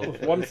shaft.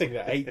 one thing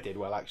that 8 did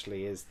well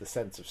actually is the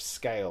sense of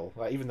scale.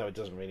 Like, even though it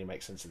doesn't really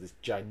make sense that this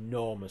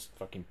ginormous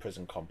fucking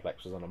prison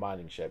complex was on a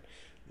mining ship,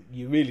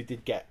 you really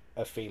did get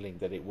a feeling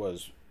that it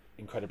was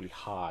incredibly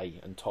high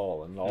and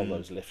tall, and all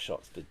those lift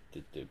shots did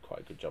do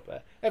quite a good job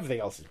there. Everything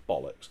else is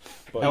bollocks,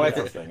 but No, you know,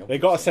 everything, they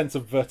got a sense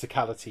of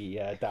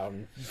verticality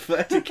down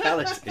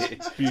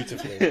Verticality.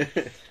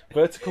 beautifully.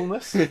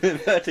 Verticalness.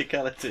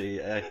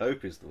 Verticality, I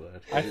hope, is the word.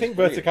 I It's think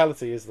brilliant.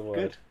 verticality is the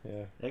word.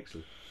 Good. Yeah.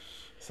 Excellent.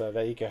 So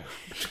there you go.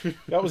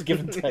 That was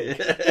give and take.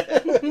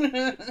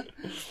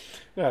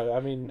 No, I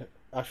mean,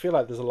 I feel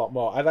like there's a lot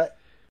more.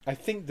 I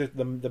think that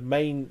the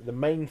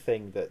main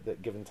thing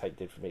that Give and Take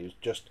did for me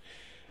was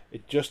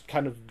it just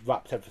kind of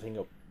wrapped everything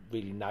up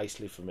really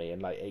nicely for me,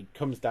 and like it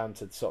comes down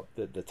to sort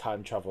of the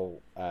time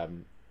travel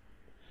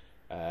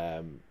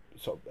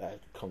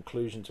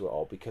conclusion to it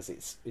all, because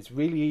it's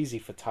really easy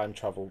for time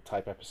travel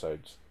type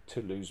episodes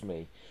to lose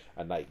me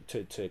and like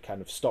to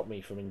kind of stop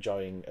me from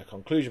enjoying a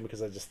conclusion,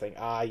 because I just think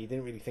you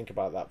didn't really think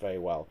about that very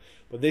well.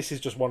 But this is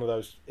just one of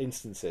those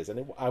instances,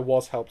 and I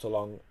was helped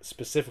along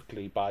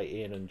specifically by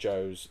Ian and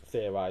Joe's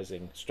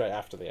theorizing straight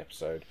after the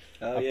episode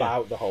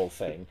about the whole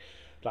thing.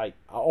 Like,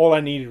 all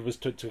I needed was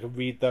to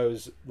read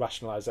those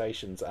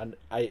rationalizations, and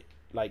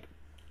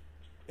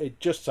it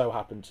just so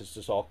happened to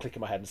just all click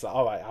in my head and say,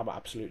 all right, I'm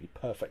absolutely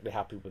perfectly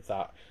happy with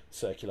that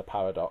circular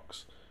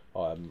paradox,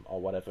 or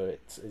whatever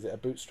is it a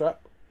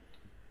bootstrap?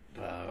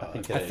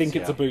 I think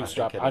it's a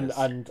bootstrap, I think it is.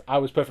 and I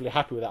was perfectly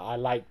happy with that. I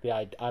like the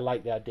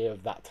idea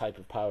of that type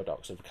of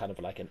paradox of kind of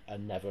like a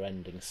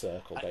never-ending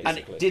circle, basically. And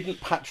it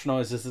didn't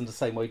patronise us in the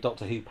same way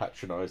Doctor Who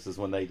patronised us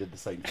when they did the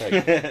same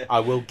thing. I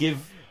will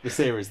give the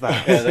series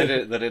that. Yeah, they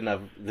didn't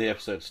have the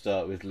episode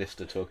start with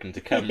Lister talking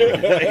to camera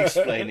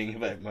explaining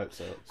about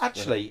Mozart.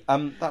 Actually,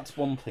 that's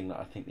one thing that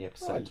I think the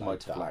episode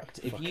might have lacked.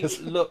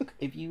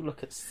 If you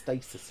look at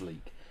Stasis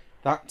Leak,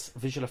 that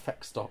visual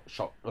effects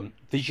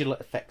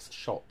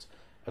shot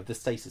of the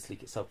Stasis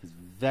Leak itself is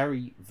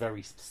very,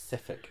 very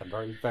specific and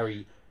very,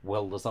 very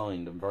well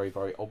designed and very,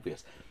 very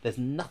obvious. There's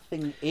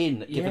nothing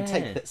in Give and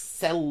Take that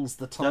sells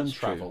the time That's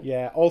travel. true.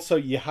 Yeah. Also,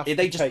 you have They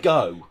to just take,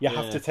 go. You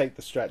have to take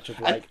the stretch of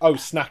like,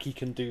 Snacky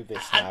can do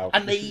this now.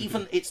 And they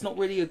even, it's not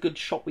really a good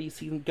shot where you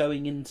see them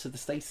going into the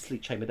Stasis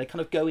Leak chamber. They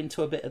kind of go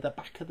into a bit of the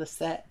back of the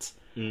set,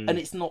 and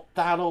it's not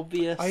that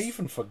obvious. I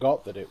even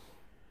forgot that it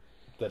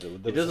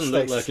doesn't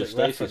look like a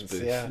stasis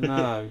booth. Yeah.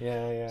 No.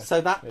 Yeah. So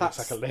It that's looks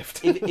like a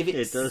lift. If It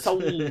it's does.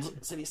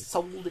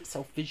 sold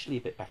itself visually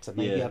a bit better,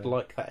 maybe Yeah. I'd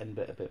like that end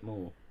bit a bit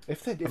more.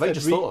 If I've only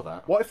just thought of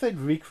that. What if they'd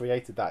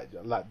recreated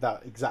that, like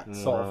that exact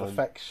sort of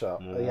effect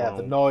shot? Yeah,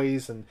 the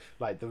noise and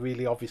like the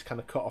really obvious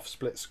kind of cut-off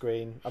split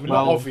screen. I mean,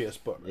 not Well, obvious,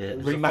 but yeah. it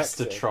was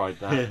Remastered effective. tried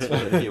that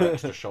with a few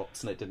extra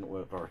shots, and it didn't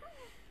work very.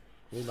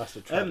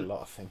 Remastered tried a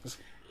lot of things.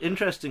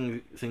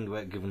 Interesting thing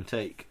about Give and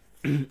Take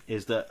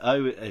is that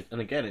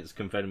and again it's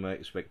confirming my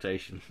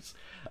expectations.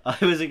 I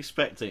was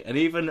expecting, and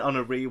even on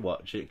a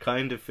rewatch, it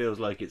kind of feels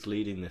like it's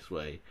leading this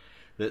way,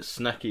 that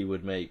Snacky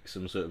would make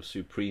some sort of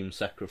supreme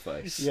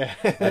sacrifice, Yeah.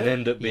 and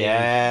end up being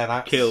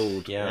that's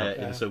killed Yeah.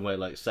 in some way,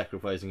 like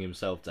sacrificing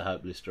himself to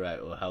help Lister out,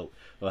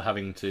 or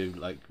having to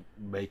like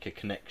make a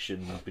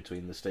connection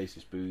between the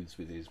stasis booths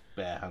with his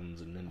bare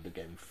hands and end up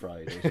getting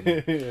fried. Or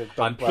something.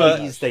 I'm But-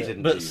 pleased they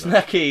didn't But do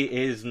that. Snacky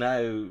is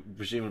now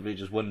presumably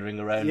just wandering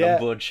around Yeah. on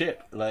board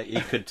ship. Like he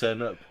could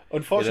turn up.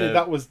 Unfortunately, You know.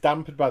 that was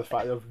dampened by the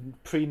fact of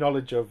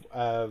pre-knowledge of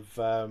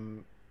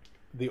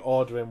the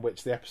order in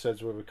which the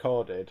episodes were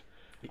recorded,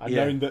 and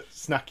Yeah. knowing that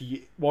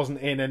Snacky wasn't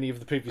in any of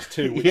the previous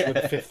two, which Yeah. were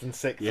the fifth and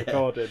sixth Yeah.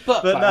 recorded.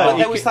 But But no,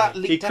 there he was could- that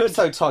he leaked could-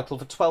 episode title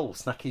for 12,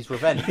 Snacky's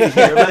Revenge. Do you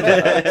remember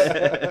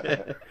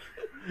that?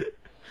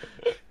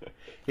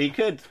 He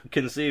could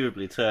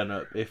conceivably turn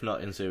up, if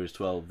not in series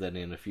 12, then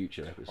in a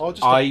future episode. Or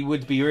just I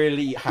would be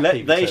really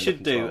happy. They with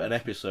should do 12. an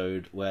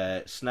episode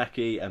where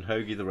Snacky and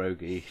Hoagie the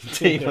Rogie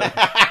team up.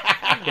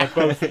 they're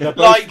both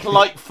like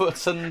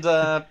Lightfoot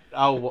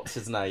and what's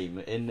his name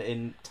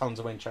in Towns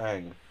of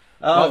Chang.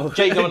 Oh,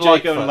 Jago and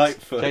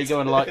Lightfoot. Jago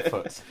and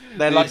Lightfoot.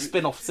 They're like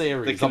spin-off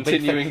series. the on Big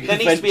continuing Fin- there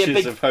needs to be a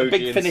adventures big, of Hoagie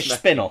big and Finish Snacky.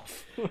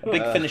 spin-off. A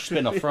big Finish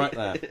spin-off right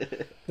there.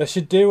 They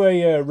should do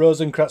a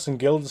Rosencrantz and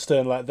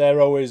Guildenstern, like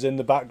they're always in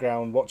the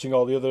background watching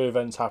all the other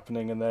events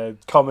happening and they're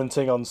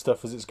commenting on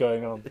stuff as it's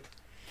going on.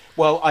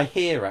 Well, I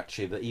hear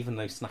actually that even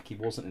though Snacky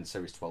wasn't in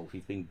Series 12,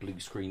 he's been blue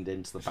screened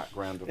into the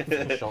background of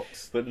the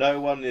shots. But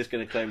no one is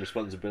going to claim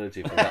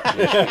responsibility for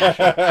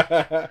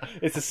that.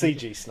 It's a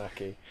CG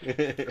Snacky.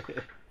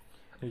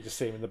 You just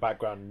see him in the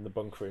background in the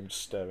bunk room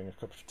just stirring a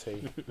cup of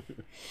tea.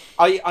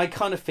 I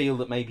kind of feel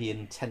that maybe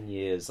in 10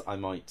 years I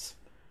might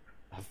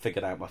have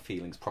figured out my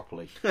feelings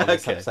properly on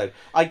this Okay. episode.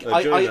 Join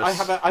I us.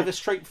 have a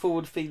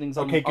straightforward feelings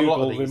on Okay, a lot of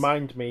Google, these.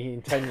 remind me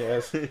in 10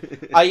 years.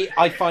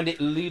 I find it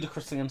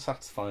ludicrously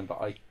unsatisfying, but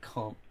I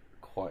can't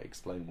quite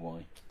explain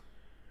why.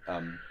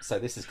 So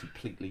this is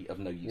completely of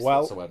no use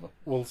Well, whatsoever.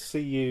 We'll see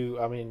you,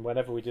 I mean,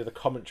 whenever we do the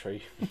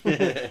commentary.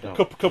 Oh,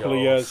 couple of God.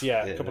 years,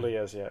 Yeah. couple of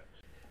years, yeah.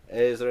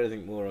 Is there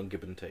anything more on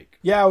Give and Take?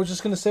 Yeah, I was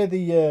just going to say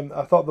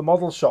I thought the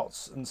model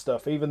shots and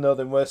stuff, even though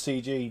they were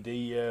CG,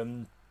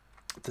 the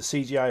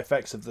CGI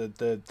effects of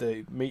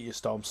the meteor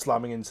storm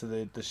slamming into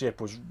the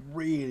ship was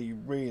really,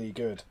 really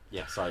good.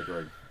 Yes, I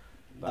agree.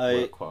 That I-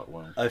 worked quite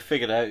well. I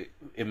figured out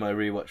in my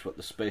rewatch what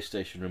the space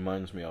station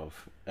reminds me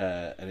of,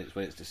 and it's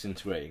when it's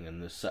disintegrating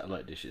and the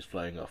satellite dish is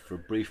flying off. For a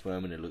brief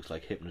moment, it looks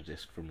like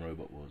Hypnodisc from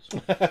Robot Wars.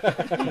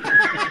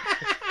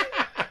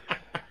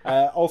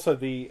 Also,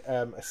 the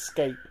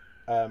escape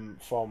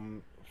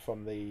from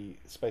the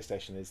space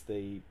station is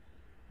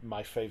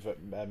my favourite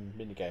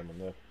minigame on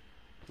the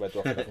Red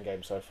Dwarf 11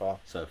 game so far.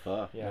 So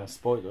far. Yeah.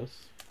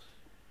 Spoilers.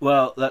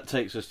 Well, that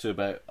takes us to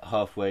about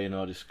halfway in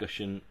our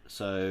discussion,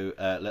 so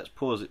let's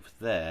pause it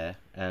there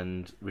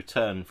and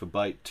return for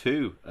bite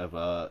 2 of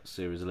our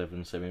Series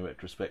 11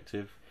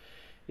 semi-retrospective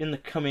in the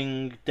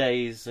coming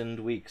days and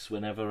weeks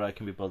whenever I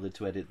can be bothered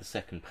to edit the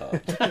second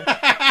part.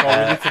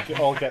 Well, we need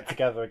to all get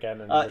together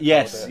again and record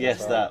yes, it,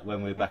 so. that,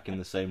 when we're back in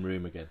the same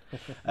room again.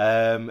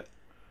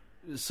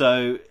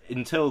 So,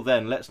 until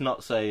then, let's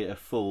not say a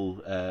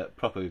full,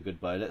 proper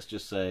goodbye. Let's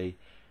just say,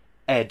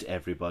 Ed,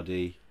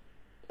 everybody.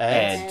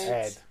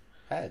 Ed.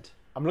 Ed.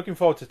 I'm looking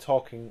forward to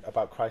talking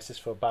about Crisis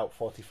for about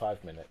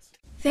 45 minutes.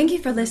 Thank you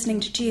for listening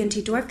to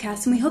G&T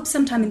Dwarfcast, and we hope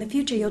sometime in the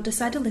future you'll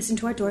decide to listen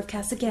to our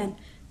Dwarfcast again.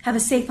 Have a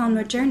safe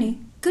onward journey.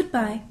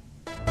 Goodbye.